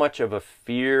of a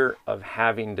fear of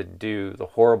having to do the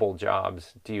horrible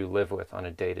jobs do you live with on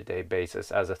a day-to-day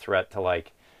basis as a threat to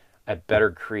like, I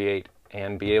better create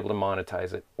and be able to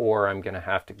monetize it, or I'm going to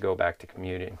have to go back to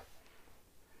commuting?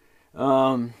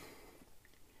 You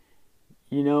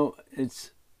know,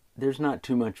 there's not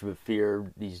too much of a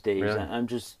fear these days. Really? I'm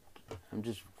just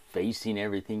facing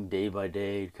everything day by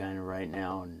day kind of right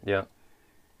now, and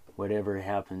whatever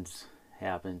happens.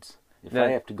 If I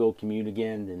have to go commute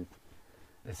again, then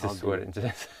this is what it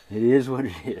is. It is what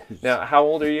it is. Now, how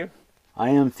old are you? I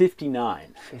am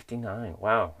 59. 59.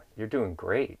 Wow, you're doing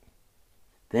great.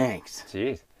 Thanks.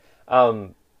 Jeez.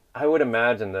 I would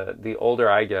imagine the older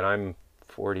I get, I'm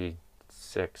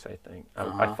 46, I think.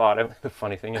 I thought, the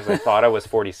funny thing is, I thought I was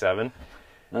 47.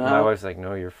 And my wife's like,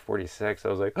 no, you're 46. I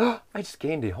was like, oh, I just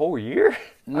gained a whole year.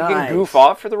 Nice. I can goof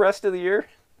off for the rest of the year.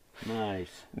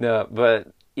 Nice. No, but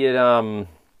it,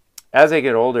 as I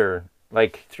get older,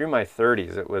 like through my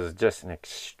 30s, it was just an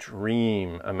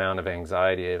extreme amount of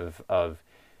anxiety of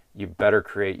you better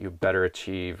create, you better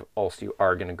achieve, else you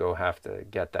are going to go have to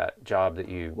get that job that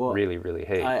you really, really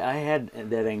hate. I had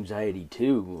that anxiety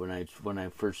too when I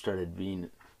first started being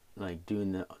like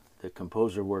doing the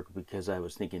composer work, because I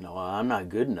was thinking, oh, I'm not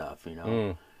good enough, you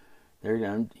know.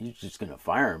 He's just going to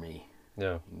fire me.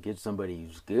 Yeah. And get somebody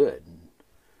who's good.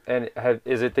 And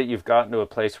is it that you've gotten to a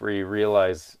place where you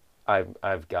realize,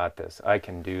 I've got this, I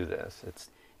can do this?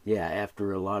 Yeah,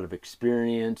 after a lot of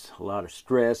experience, a lot of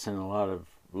stress, and a lot of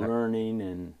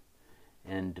learning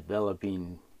and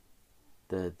developing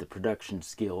the production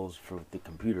skills for the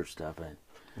computer stuff, and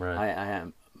I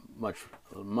have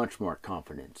much more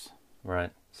confidence.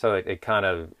 Right. So it kind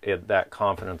of, that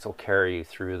confidence will carry you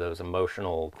through those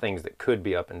emotional things that could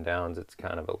be up and downs. It's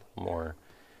kind of a little more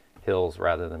hills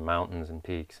rather than mountains and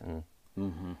peaks. And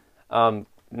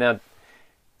now,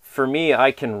 for me,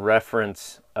 I can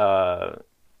reference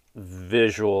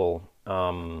visual,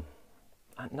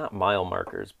 not mile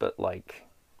markers, but like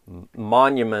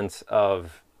monuments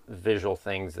of visual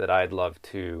things that I'd love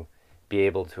to be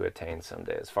able to attain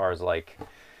someday, as far as like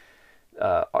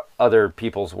other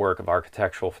people's work of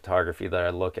architectural photography that I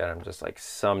look at. I'm just like,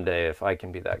 someday if I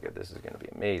can be that good, this is going to be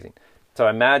amazing. So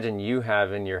I imagine you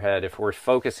have in your head, if we're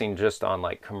focusing just on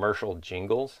like commercial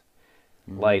jingles,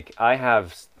 like I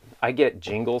get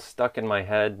jingles stuck in my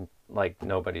head like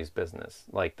nobody's business,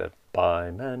 like the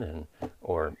 "Buy Men" and,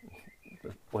 or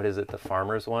what is it, the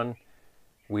farmers one?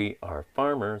 We are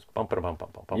farmers. Bum, ba, bum, bum,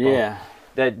 bum, bum, yeah.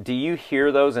 That do you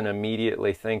hear those and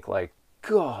immediately think like,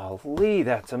 golly,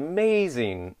 that's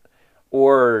amazing?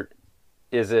 Or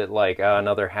is it like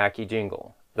another hacky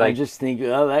jingle? Like, I just think,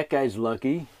 oh, that guy's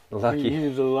lucky. Lucky. He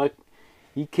was a luck.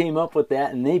 He came up with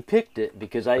that, and they picked it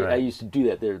because I Right. used to do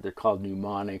that. They're called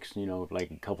mnemonics, you know,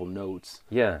 like a couple notes.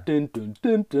 Yeah. Dun dun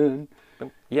dun dun.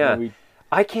 Yeah. And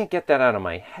I can't get that out of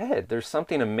my head. There's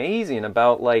something amazing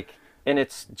about like, and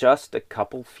it's just a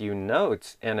couple few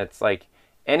notes, and it's like,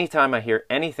 anytime I hear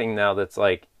anything now that's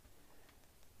like,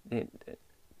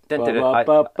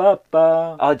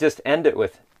 I'll just end it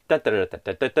with,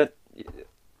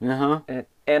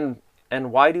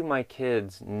 and why do my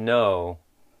kids know,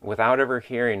 without ever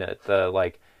hearing it,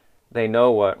 they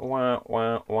know what wah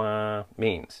wah wah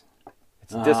means?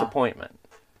 It's disappointment.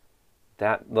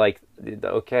 That like,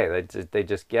 okay, they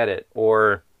just get it.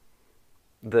 Or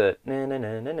the na na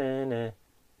na na na na.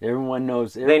 Everyone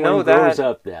knows. They know everyone that, grows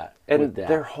up that. and with that.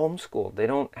 they're homeschooled. They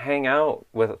don't hang out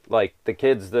with like the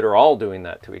kids that are all doing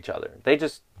that to each other. They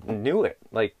just knew it.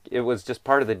 Like it was just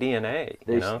part of the DNA.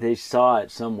 They saw it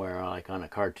somewhere, like on a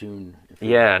cartoon.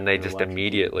 Yeah, and they just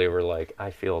immediately were like, "I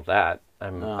feel that.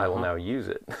 I will now use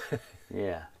it."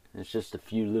 Yeah, it's just a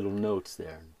few little notes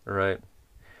there. Right.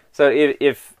 So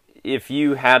if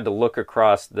you had to look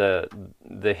across the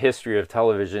history of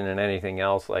television and anything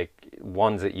else, like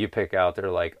ones that you pick out, they're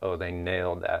like, oh, they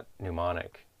nailed that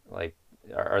mnemonic. Like,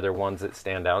 are there ones that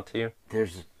stand out to you?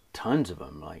 There's tons of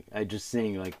them. Like I just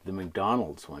sing like the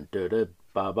McDonald's one, da da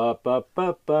ba ba ba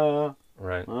ba ba.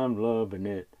 Right. I'm loving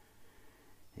it.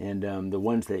 And the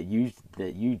ones that you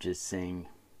just sing.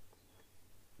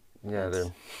 Yeah,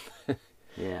 they're.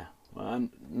 Yeah. Well,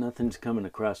 nothing's coming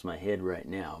across my head right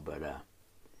now, but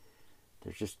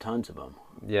there's just tons of them.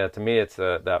 Yeah, to me, it's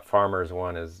that Farmers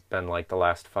one has been like the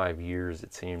last 5 years,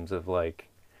 it seems, of like,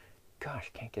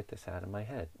 gosh, can't get this out of my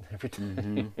head every time.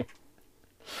 Mm-hmm.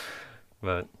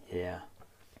 But yeah.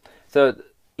 So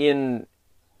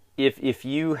if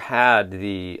you had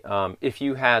you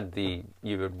had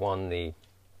won the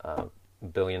 $1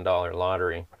 billion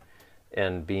lottery,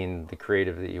 and being the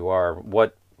creative that you are,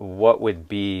 what would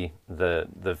be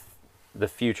the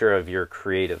future of your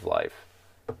creative life?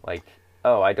 Like,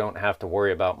 oh, I don't have to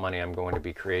worry about money. I'm going to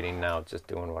be creating now, just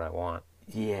doing what I want.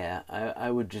 Yeah,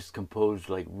 I would just compose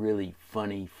like really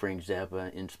funny Frank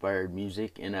Zappa inspired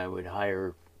music, and I would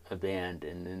hire a band,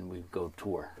 and then we'd go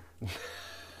tour.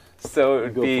 So it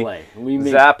would go be play.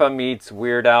 Zappa meets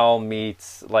Weird Al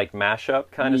meets like mashup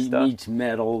kind of stuff. Meets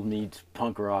metal, meets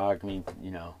punk rock, meets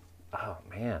Oh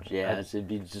man. Yes, it'd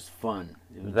be just fun.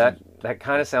 That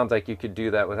kind of sounds like you could do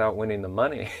that without winning the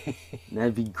money.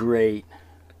 That'd be great.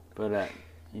 But I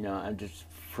just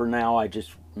for now I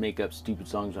just make up stupid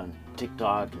songs on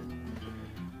TikTok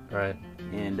Right.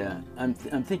 And I'm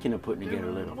thinking of putting together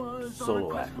a little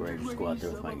solo act where I just go out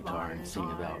there with my guitar and sing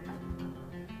about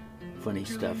funny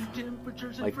stuff,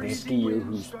 like the skier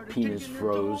whose penis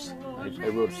froze. I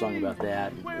wrote a song about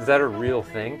that. Is that a real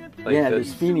thing? Like yeah,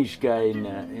 this Finnish guy in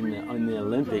the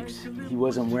Olympics, he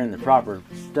wasn't wearing the proper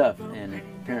stuff, and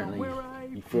apparently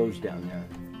he froze down there.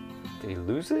 Did he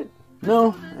lose it?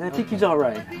 No, I think he's all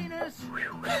right.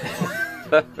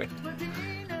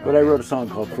 But I wrote a song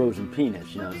called Frozen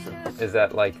Penis, So. Is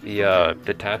that like the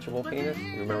detachable penis?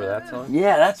 You remember that song?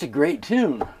 Yeah, that's a great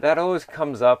tune. That always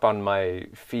comes up on my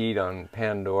feed on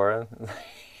Pandora.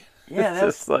 Yeah,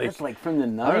 that's like from the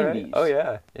 90s. Right. Oh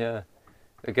yeah, yeah.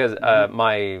 Because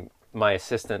my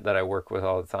assistant that I work with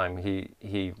all the time,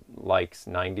 he likes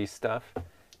 90s stuff,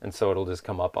 and so it'll just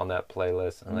come up on that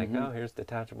playlist. I'm like, oh, here's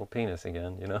detachable penis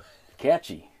again,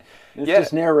 Catchy. It's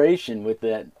just narration with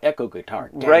that echo guitar.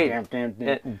 Right. And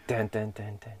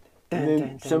And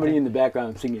then somebody in the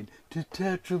background singing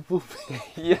detachable.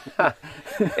 Yeah.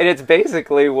 And it's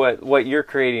basically what you're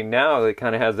creating now. It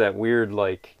kind of has that weird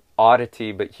like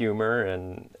oddity but humor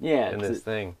and this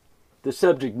thing. The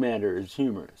subject matter is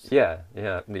humorous. Yeah,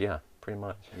 pretty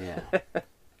much. Yeah.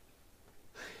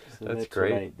 So that's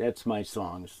great. That's my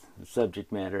songs. The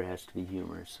subject matter has to be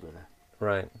humorous. But,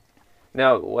 right.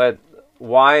 Now,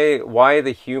 why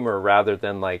the humor rather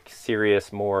than like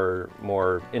serious, more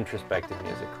introspective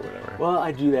music or whatever? Well,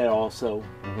 I do that also.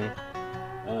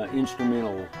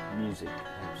 Instrumental music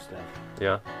type stuff.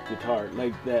 Yeah. Guitar,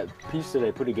 like that piece that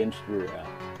I put against your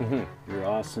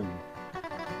awesome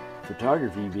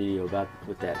photography video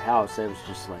with that house. That was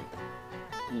just like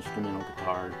instrumental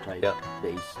guitar type,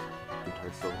 bass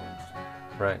guitar solos.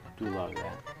 Right. Do a lot of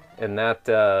that. And that.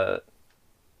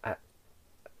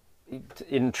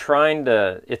 In trying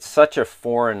to, it's such a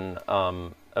foreign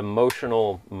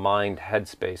emotional mind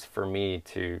headspace for me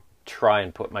to try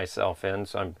and put myself in.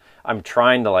 So I'm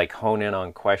trying to like hone in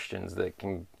on questions that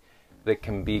can that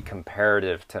can be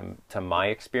comparative to my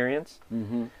experience.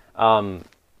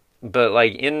 But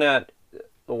like in that,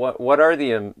 what are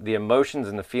the emotions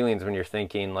and the feelings when you're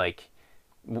thinking like,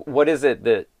 what is it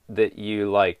that you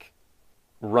like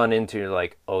run into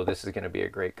like, oh, this is going to be a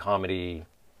great comedy,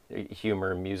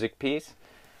 humor, music piece?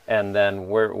 And then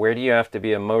where do you have to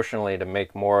be emotionally to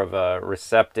make more of a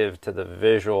receptive to the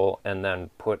visual and then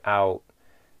put out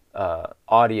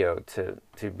audio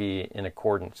to be in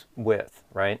accordance with,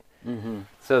 right?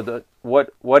 So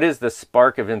what is the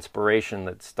spark of inspiration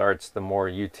that starts the more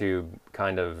YouTube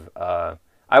kind of,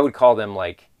 I would call them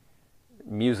like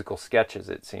musical sketches,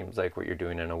 it seems like what you're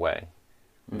doing in a way.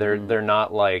 They're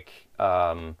not like,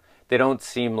 they don't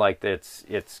seem like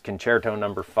it's concerto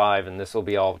number 5 and this will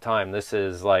be all the time. This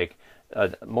is like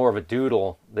more of a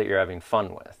doodle that you're having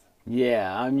fun with.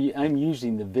 Yeah, I'm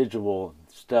using the visual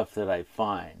stuff that I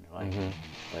find. Like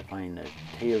if I find a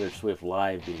Taylor Swift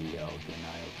live video,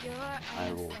 then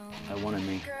I want to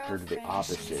make her the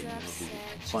opposite, and it'll be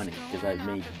funny because I've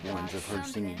made ones of her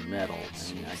singing metal.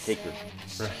 I mean, I take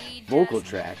her vocal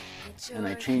track and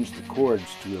I change the chords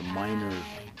to a minor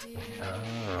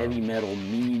heavy metal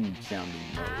mean sounding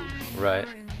mode. Right.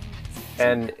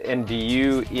 And do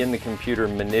you in the computer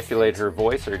manipulate her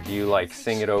voice, or do you like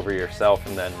sing it over yourself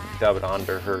and then dub it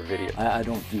onto her video? I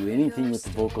don't do anything with the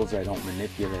vocals. I don't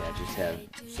manipulate. I just have,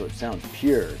 so it sounds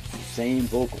pure. It's the same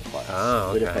vocal part. Oh,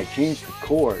 okay. But if I change the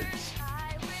chords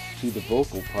to the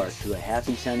vocal part, to a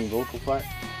happy sounding vocal part,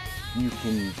 you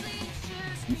can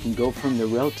go from the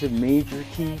relative major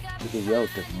key to the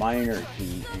relative minor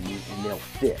key, and they'll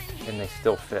fit. And they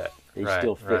still fit. They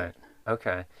still fit. Right.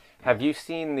 Okay. Have you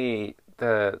seen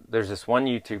there's this one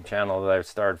YouTube channel that I've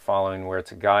started following where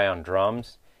it's a guy on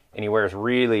drums and he wears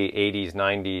really 80s,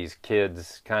 90s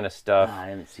kids kind of stuff. I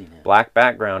haven't seen it. Black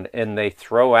background, and they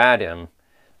throw at him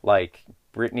like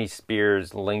Britney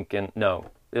Spears, Lincoln.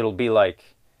 No, it'll be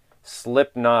like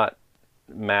Slipknot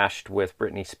mashed with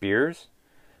Britney Spears.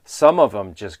 Some of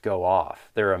them just go off.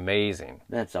 They're amazing.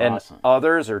 That's awesome. And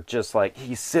others are just like,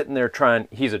 he's sitting there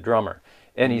he's a drummer.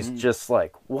 And he's just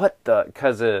like, what the,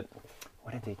 because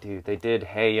what did they do? They did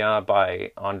Hey Ya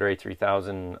by Andre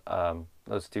 3000,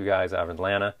 those two guys out of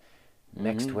Atlanta,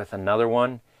 mixed with another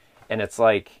one. And it's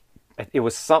like, it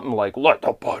was something like, let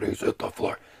the bodies hit the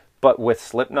floor. But with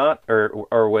Slipknot,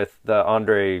 or with the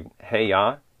Andre Hey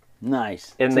Ya.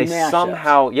 Nice. And they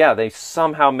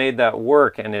somehow made that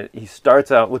work. And he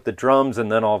starts out with the drums,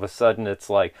 and then all of a sudden it's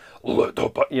like, let the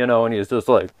and he's just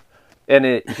like, and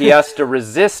he has to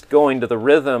resist going to the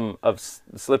rhythm of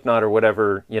Slipknot or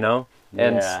whatever,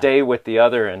 and stay with the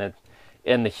other.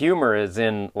 And the humor is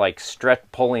in like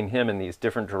pulling him in these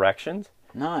different directions.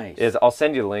 Nice. I'll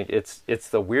send you the link. It's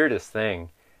the weirdest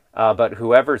thing. But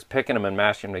whoever's picking them and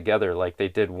mashing them together, like they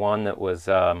did one that was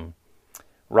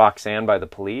Roxanne by the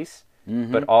Police,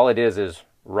 but all it is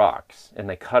rocks, and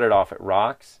they cut it off at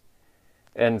rocks,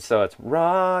 and so it's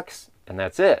rocks, and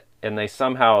that's it. And they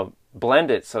somehow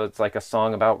blend it so it's like a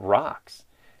song about rocks,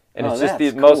 and it's just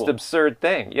the most absurd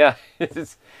thing. Yeah.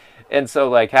 And so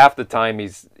like half the time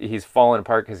he's falling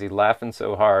apart because he's laughing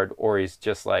so hard, or he's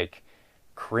just like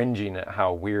cringing at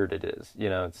how weird it is.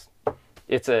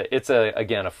 It's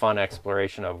again a fun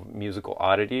exploration of musical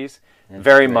oddities. That's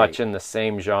very great. Much in the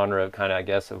same genre kind of, I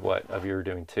guess, of what you were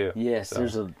doing too. Yes, so.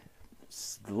 There's a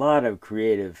lot of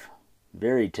creative,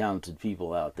 very talented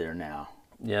people out there now.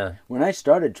 Yeah. When I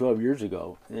started 12 years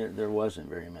ago, there wasn't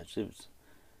very much.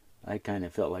 I kind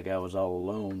of felt like I was all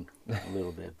alone a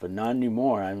little bit, but not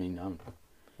anymore. I mean,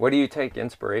 what do you take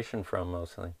inspiration from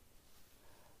mostly?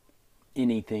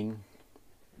 Anything,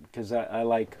 because I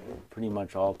like pretty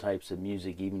much all types of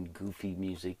music, even goofy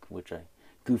music,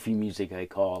 goofy music I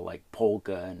call like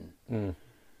polka, and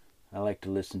I like to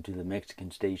listen to the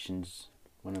Mexican stations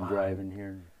when I'm driving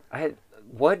here.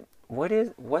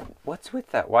 What's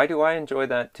with that? Why do I enjoy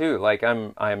that too? Like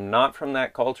I'm not from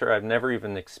that culture. I've never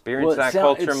even experienced that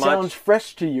culture much. It sounds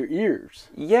fresh to your ears.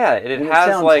 Yeah, it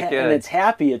has like and it's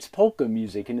happy. It's polka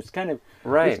music, and it's kind of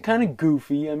It's kind of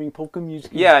goofy. I mean, polka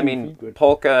music. Yeah, I mean,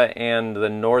 polka and the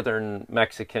northern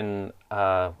Mexican.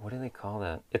 What do they call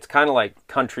that? It's kind of like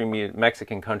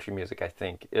Mexican country music. I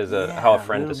think is how a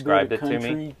friend described it to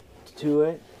me. To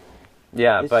it.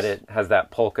 Yeah, but it has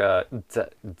that polka.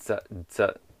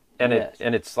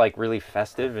 And it's like really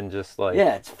festive and just like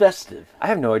it's festive. I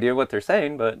have no idea what they're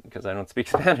saying, but because I don't speak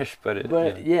Spanish, but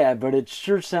it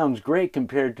sure sounds great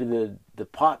compared to the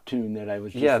pop tune that I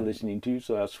was just listening to.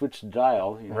 So I'll switch the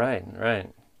dial. Right.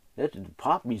 That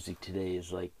pop music today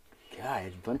is like, God,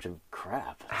 it's a bunch of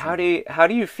crap. How do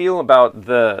you feel about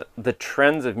the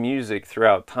trends of music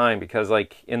throughout time? Because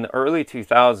like in the early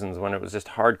 2000s, when it was just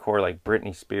hardcore, like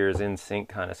Britney Spears, NSYNC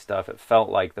kind of stuff, it felt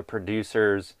like the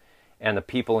producers and the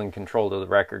people in control of the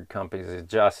record companies had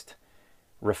just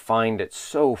refined it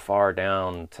so far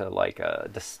down to like a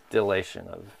distillation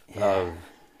of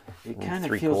it kind of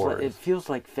three feels chords. like, it feels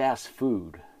like fast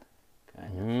food.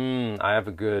 Kind of. I have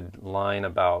a good line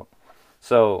about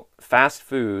fast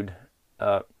food.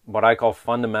 What I call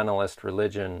fundamentalist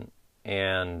religion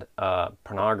and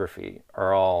pornography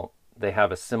they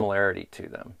have a similarity to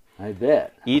them. I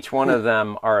bet. Each one of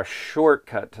them are a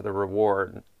shortcut to the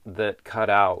reward that cut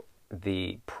out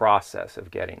the process of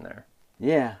getting there.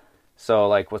 Yeah. So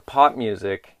like with pop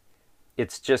music,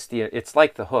 it's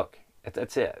like the hook.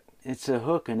 That's it. It's a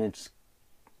hook, and it's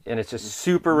just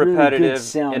super really repetitive, good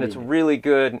sounding. and it's really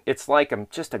good. It's like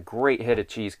just a great hit of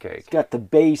cheesecake. It's got the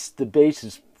bass. The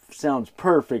bass sounds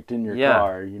perfect in your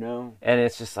car, you know? And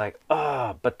it's just like,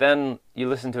 but then you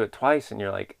listen to it twice and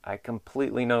you're like, I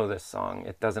completely know this song.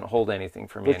 It doesn't hold anything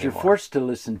for me But anymore. you're forced to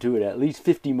listen to it at least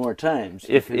 50 more times.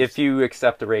 If you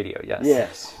accept the radio, yes.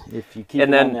 Yes, if you keep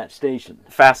it on that station.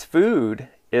 Fast food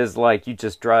is like you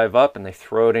just drive up and they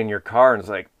throw it in your car and it's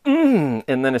like, and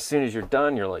then as soon as you're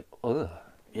done, you're like, ugh.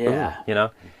 Yeah. Ugh, you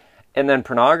know? And then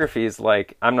pornography is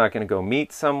like, I'm not going to go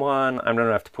meet someone. I'm not going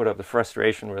to have to put up the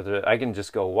frustration with it. I can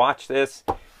just go watch this,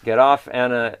 get off,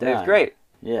 and it's great.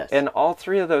 Yes. And all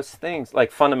three of those things,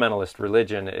 like fundamentalist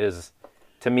religion is,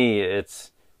 to me,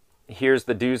 it's here's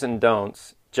the do's and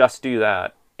don'ts. Just do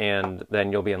that, and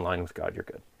then you'll be in line with God. You're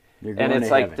good. And it's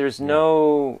like there's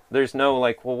no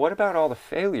like, well, what about all the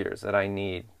failures that I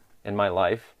need in my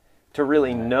life to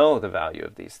really know the value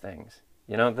of these things?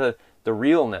 You know, the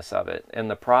realness of it and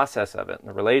the process of it and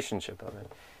the relationship of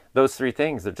it. Those three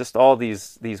things, they're just all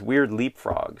these weird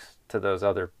leapfrogs to those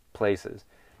other places.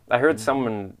 I heard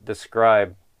someone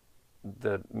describe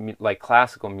like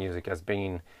classical music as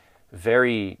being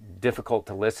very difficult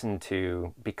to listen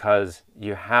to because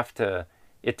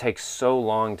it takes so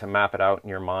long to map it out in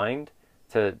your mind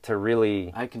to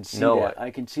really know it. I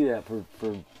can see that for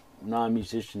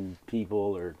non-musician people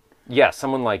or... Yeah,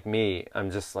 someone like me,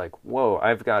 I'm just like, whoa,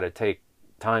 I've got to take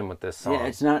time with this song. Yeah,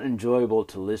 it's not enjoyable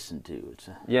to listen to.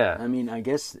 I mean, I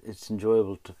guess it's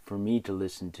enjoyable for me to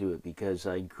listen to it because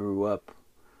I grew up,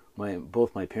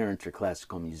 both my parents are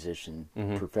classical musicians,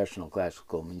 professional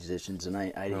classical musicians, and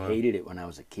I hated it when I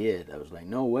was a kid. I was like,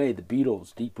 no way, the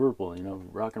Beatles, Deep Purple, you know,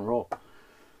 rock and roll.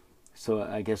 So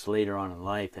I guess later on in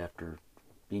life, after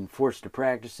being forced to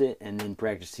practice it and then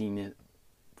practicing it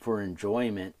for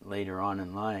enjoyment later on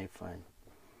in life,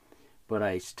 but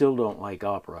I still don't like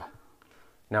opera.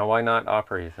 Now, why not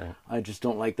opera, you think? I just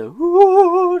don't like the,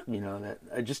 you know, that.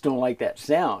 I just don't like that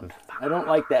sound. I don't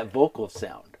like that vocal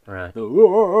sound. Right.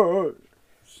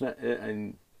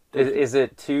 Is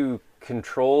it too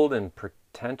controlled and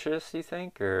pretentious, you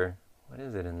think, or what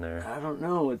is it in there? I don't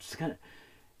know. It's kind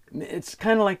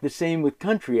of like the same with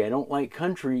country. I don't like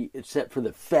country except for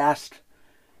the fast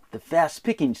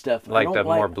picking stuff. Like the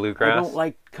more bluegrass? I don't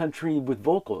like country with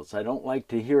vocals. I don't like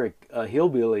to hear a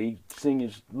hillbilly sing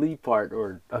his lead part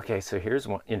or... Okay, so here's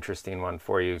one interesting one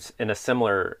for you in a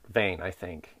similar vein, I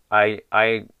think.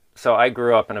 So I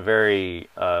grew up in a very,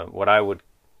 what I would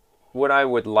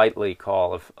lightly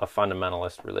call a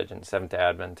fundamentalist religion, Seventh-day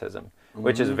Adventism,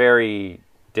 which is very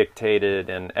dictated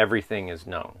and everything is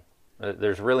known.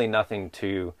 There's really nothing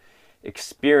to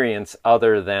experience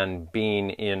other than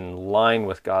being in line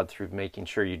with God through making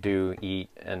sure you do eat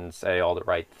and say all the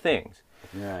right things.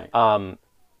 Right.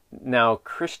 Now,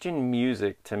 Christian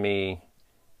music to me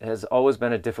has always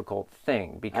been a difficult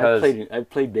thing because I've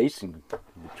played bass in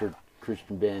a church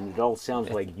Christian band. It all sounds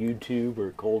like YouTube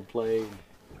or Coldplay.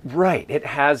 Right. It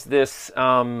has this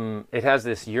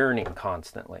yearning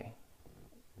constantly.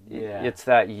 Yeah. It's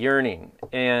that yearning,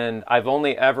 and I've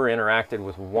only ever interacted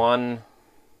with one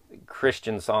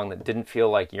Christian song that didn't feel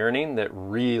like yearning, that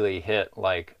really hit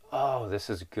like, oh, this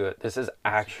is good. This is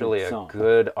actually a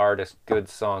good artist, good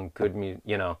song, good music,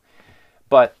 you know.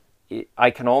 But I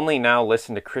can only now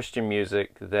listen to Christian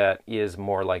music that is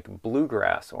more like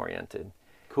bluegrass oriented.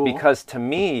 Cool. Because to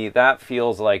me, that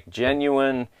feels like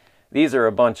genuine. These are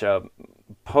a bunch of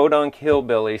podunk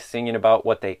hillbillies singing about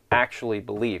what they actually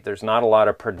believe. There's not a lot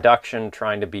of production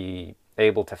trying to be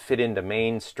able to fit into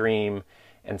mainstream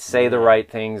and say the right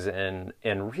things and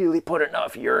really put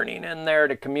enough yearning in there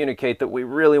to communicate that we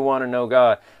really want to know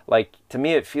God. Like, to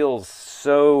me, it feels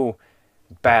so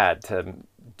bad to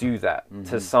do that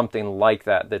to something like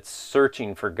that that's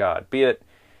searching for God, be it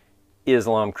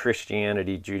Islam,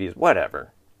 Christianity, Judaism,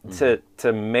 whatever.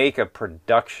 To make a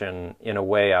production in a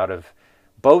way out of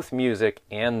both music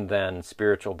and then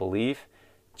spiritual belief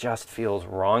just feels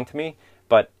wrong to me.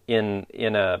 But in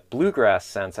a bluegrass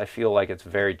sense, I feel like it's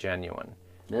very genuine.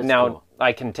 That's now, cool.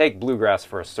 I can take bluegrass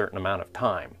for a certain amount of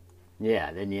time.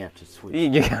 Yeah, then you have to switch.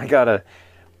 Yeah, I gotta.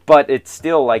 But it's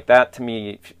still like that to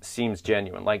me seems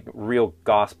genuine, like real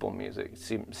gospel music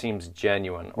seems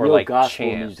genuine, or Real like gospel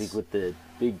chants. music with the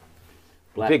big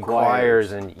black big choirs,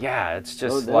 choirs. and yeah, it's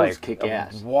just Those like kick a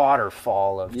ass.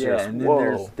 waterfall of just and then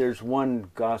whoa. there's one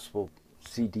gospel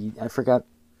CD. I forgot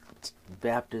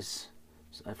Baptist.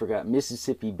 I forgot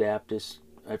Mississippi Baptist.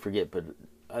 I forget, but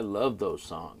I love those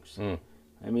songs.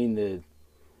 I mean the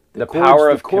chords, power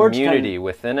the of chords community kinda,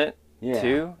 within it Yeah.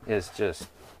 too is just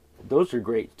those are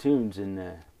great tunes, and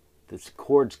the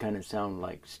chords kind of sound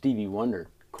like Stevie Wonder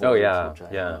chords. oh yeah, which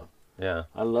I yeah, love. yeah.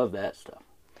 I love that stuff.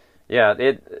 Yeah,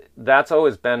 that's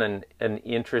always been an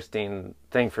interesting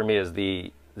thing for me, is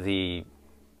the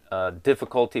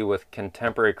difficulty with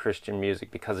contemporary Christian music,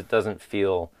 because it doesn't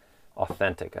feel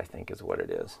authentic, I think is what it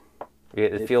is.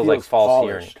 It feels like false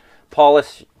yearning.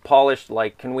 Polished,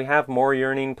 like, can we have more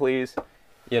yearning, please?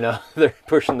 You know, they're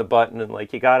pushing the button and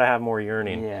like, you gotta have more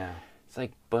yearning. Yeah. It's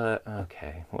like, but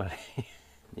okay, what?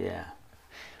 Yeah.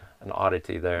 An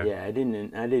oddity there. Yeah, I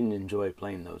didn't enjoy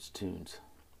playing those tunes.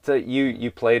 So you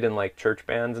played in like church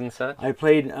bands and such? I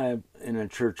played in a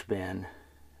church band.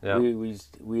 Yeah.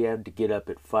 We had to get up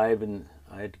at 5, and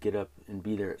I had to get up and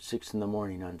be there at 6 in the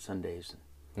morning on Sundays.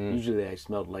 Usually I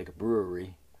smelled like a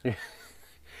brewery.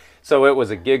 So it was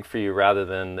a gig for you rather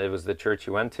than it was the church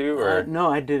you went to, or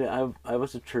no, I did. I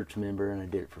was a church member, and I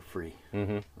did it for free.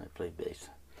 I played bass.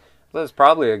 Well, there's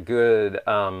probably a good,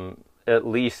 at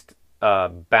least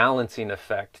balancing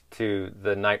effect to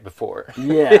the night before.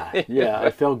 Yeah, yeah.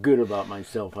 I felt good about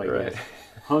myself, I Right. guess.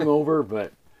 Hungover,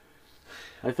 but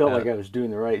I felt like I was doing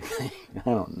the right thing.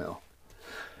 I don't know.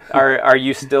 Are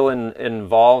you still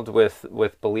involved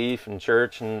with belief in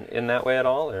church and in that way at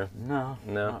all, or No,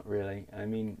 not really. I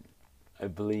mean, I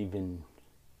believe in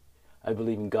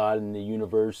God and the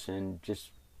universe, and just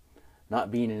not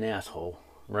being an asshole.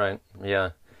 right?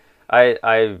 Yeah,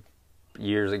 I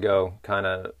years ago kind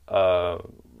of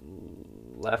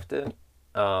left it,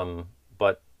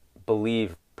 but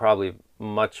believe probably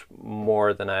much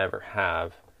more than I ever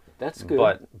have. That's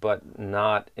good. But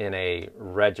not in a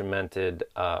regimented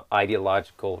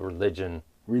ideological religion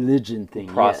Thing,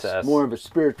 process. yes. More of a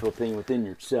spiritual thing within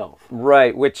yourself.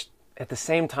 Right, which at the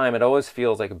same time it always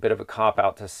feels like a bit of a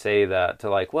cop-out to say that, to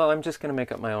like, well, I'm just going to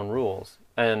make up my own rules.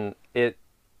 And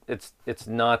it's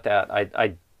not that.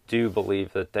 I do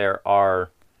believe that there are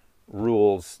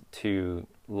rules to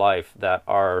life that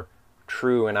are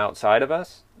true and outside of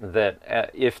us,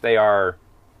 that if they are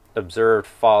observed,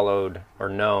 followed, or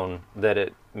known, that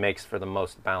it makes for the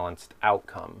most balanced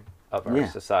outcome of our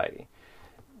society.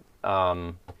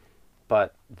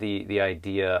 But the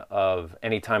idea of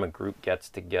anytime a group gets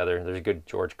together, there's a good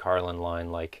George Carlin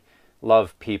line, like,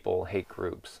 love people, hate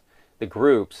groups. The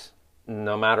groups,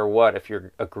 no matter what, if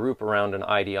you're a group around an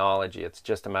ideology, it's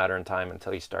just a matter of time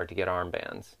until you start to get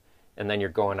armbands. And then you're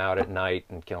going out at night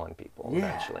and killing people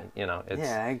eventually. You know, it's,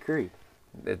 I agree.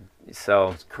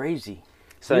 So It's crazy.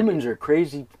 So- Humans are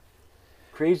crazy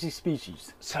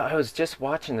species. So I was just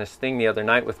watching this thing the other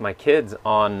night with my kids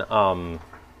on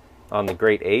the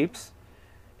great apes,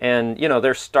 and you know,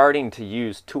 they're starting to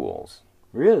use tools.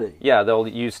 Really? Yeah, they'll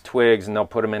use twigs and they'll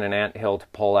put them in an anthill to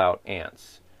pull out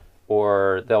ants,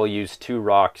 or they'll use 2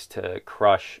 rocks to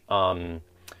crush palm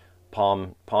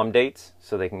dates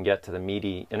so they can get to the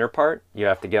meaty inner part. You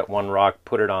have to get one rock,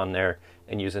 put it on there,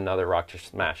 and use another rock to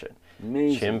smash it.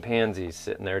 Amazing. Chimpanzees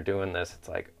sitting there doing this. It's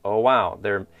like, oh wow,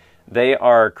 they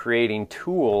are creating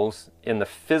tools in the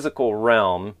physical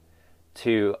realm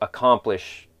to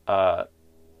accomplish,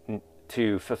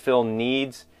 to fulfill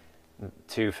needs,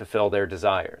 to fulfill their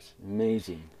desires.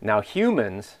 Amazing. Now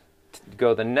humans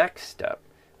go the next step.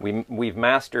 We've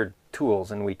mastered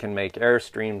tools, and we can make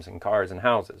airstreams and cars and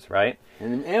houses, right?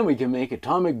 And we can make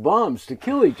atomic bombs to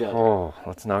kill each other. Oh,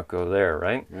 let's not go there,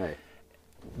 right? Right.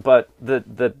 But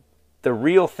the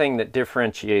real thing that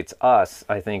differentiates us,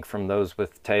 I think, from those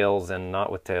with tails and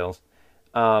not with tails,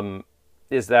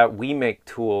 is that we make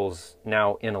tools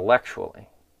now intellectually.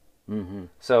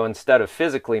 So instead of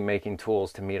physically making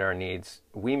tools to meet our needs,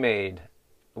 we made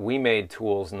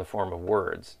tools in the form of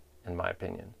words, in my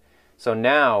opinion. So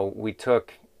now we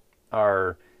took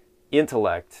our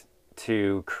intellect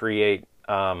to create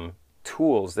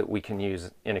tools that we can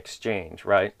use in exchange,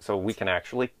 right? So we can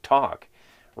actually talk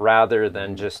rather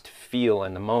than just feel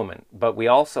in the moment. But we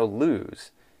also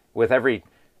lose. With every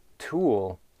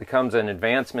tool becomes an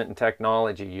advancement in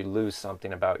technology, you lose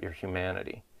something about your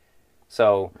humanity.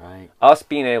 So us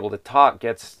being able to talk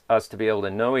gets us to be able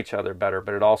to know each other better,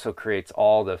 but it also creates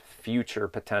all the future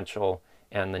potential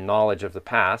and the knowledge of the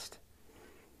past,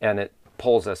 and it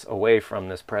pulls us away from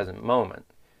this present moment.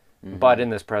 But in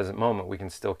this present moment, we can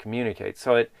still communicate.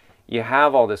 So you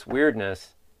have all this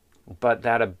weirdness, but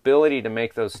that ability to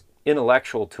make those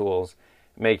intellectual tools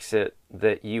makes it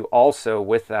that you also,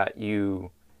 with that,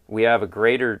 we have a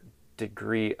greater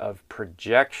degree of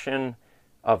projection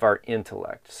of our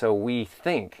intellect. So we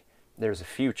think there's a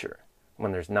future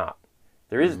when there's not.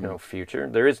 There is no future.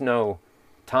 There is no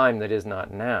time that is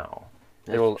not now.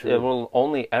 It will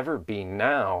only ever be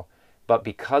now, but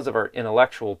because of our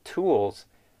intellectual tools,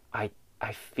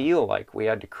 I feel like we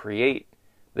had to create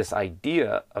this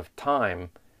idea of time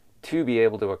to be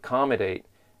able to accommodate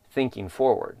thinking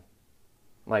forward,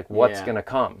 like what's going to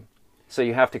come. So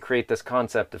you have to create this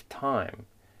concept of time.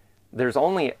 There's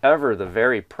only ever the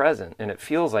very present, and it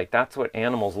feels like that's what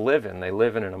animals live in. They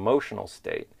live in an emotional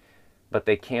state, but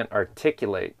they can't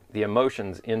articulate the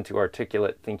emotions into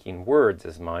articulate thinking words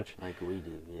as much. Like we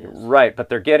do, yes. Right, but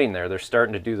they're getting there. They're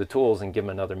starting to do the tools, and give them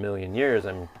another 1,000,000 years.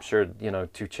 I'm sure,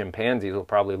 2 chimpanzees will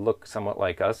probably look somewhat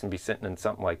like us and be sitting in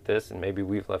something like this, and maybe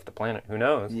we've left the planet. Who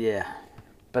knows? Yeah.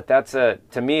 But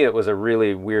to me, it was a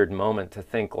really weird moment to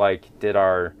think, like, did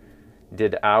our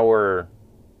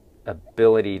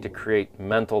ability to create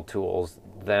mental tools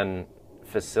then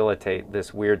facilitate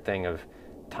this weird thing of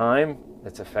time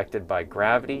that's affected by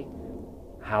gravity?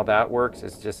 How that works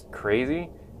is just crazy.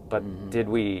 But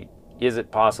is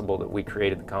it possible that we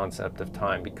created the concept of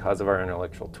time because of our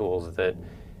intellectual tools that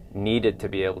needed to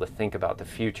be able to think about the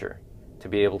future, to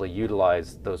be able to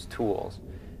utilize those tools,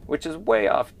 which is way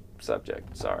off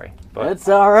subject, sorry. But that's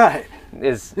all right.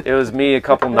 It was me a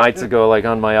couple nights ago, like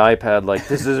on my iPad, like,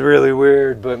 this is really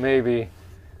weird, but maybe.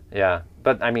 Yeah,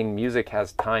 but I mean, music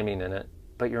has timing in it,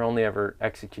 but you're only ever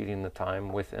executing the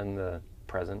time within the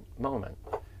present moment.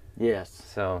 Yes.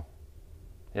 So,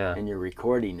 yeah. And you're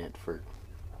recording it for...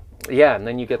 Yeah, and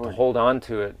then you get to hold on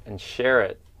to it and share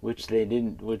it. Which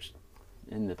in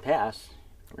the past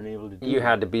weren't able to do. You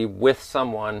had to be with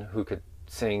someone who could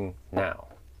sing now,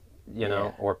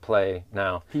 or play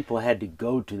now. People had to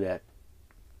go to that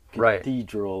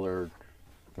cathedral or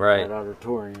that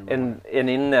auditorium. And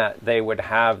in that, they would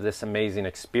have this amazing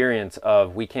experience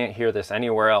of, we can't hear this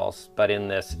anywhere else, but in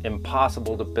this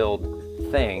impossible to build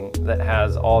thing that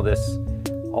has all this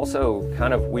also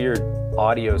kind of weird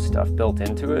audio stuff built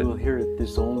into it. We'll hear it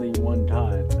this only one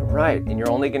time. Right, and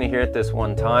you're only going to hear it this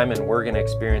one time, and we're going to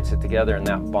experience it together, and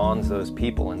that bonds those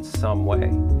people in some way.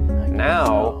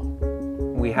 Now,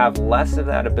 we have less of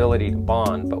that ability to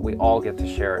bond, but we all get to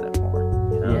share it and more.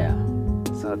 Yeah.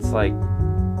 So it's like,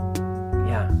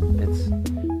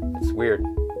 it's weird.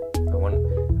 I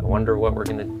wonder what we're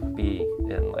going to be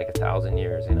in like 1,000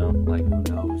 years, like, who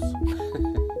knows?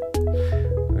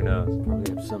 Who knows?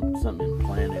 Probably have something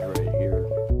implanted right here.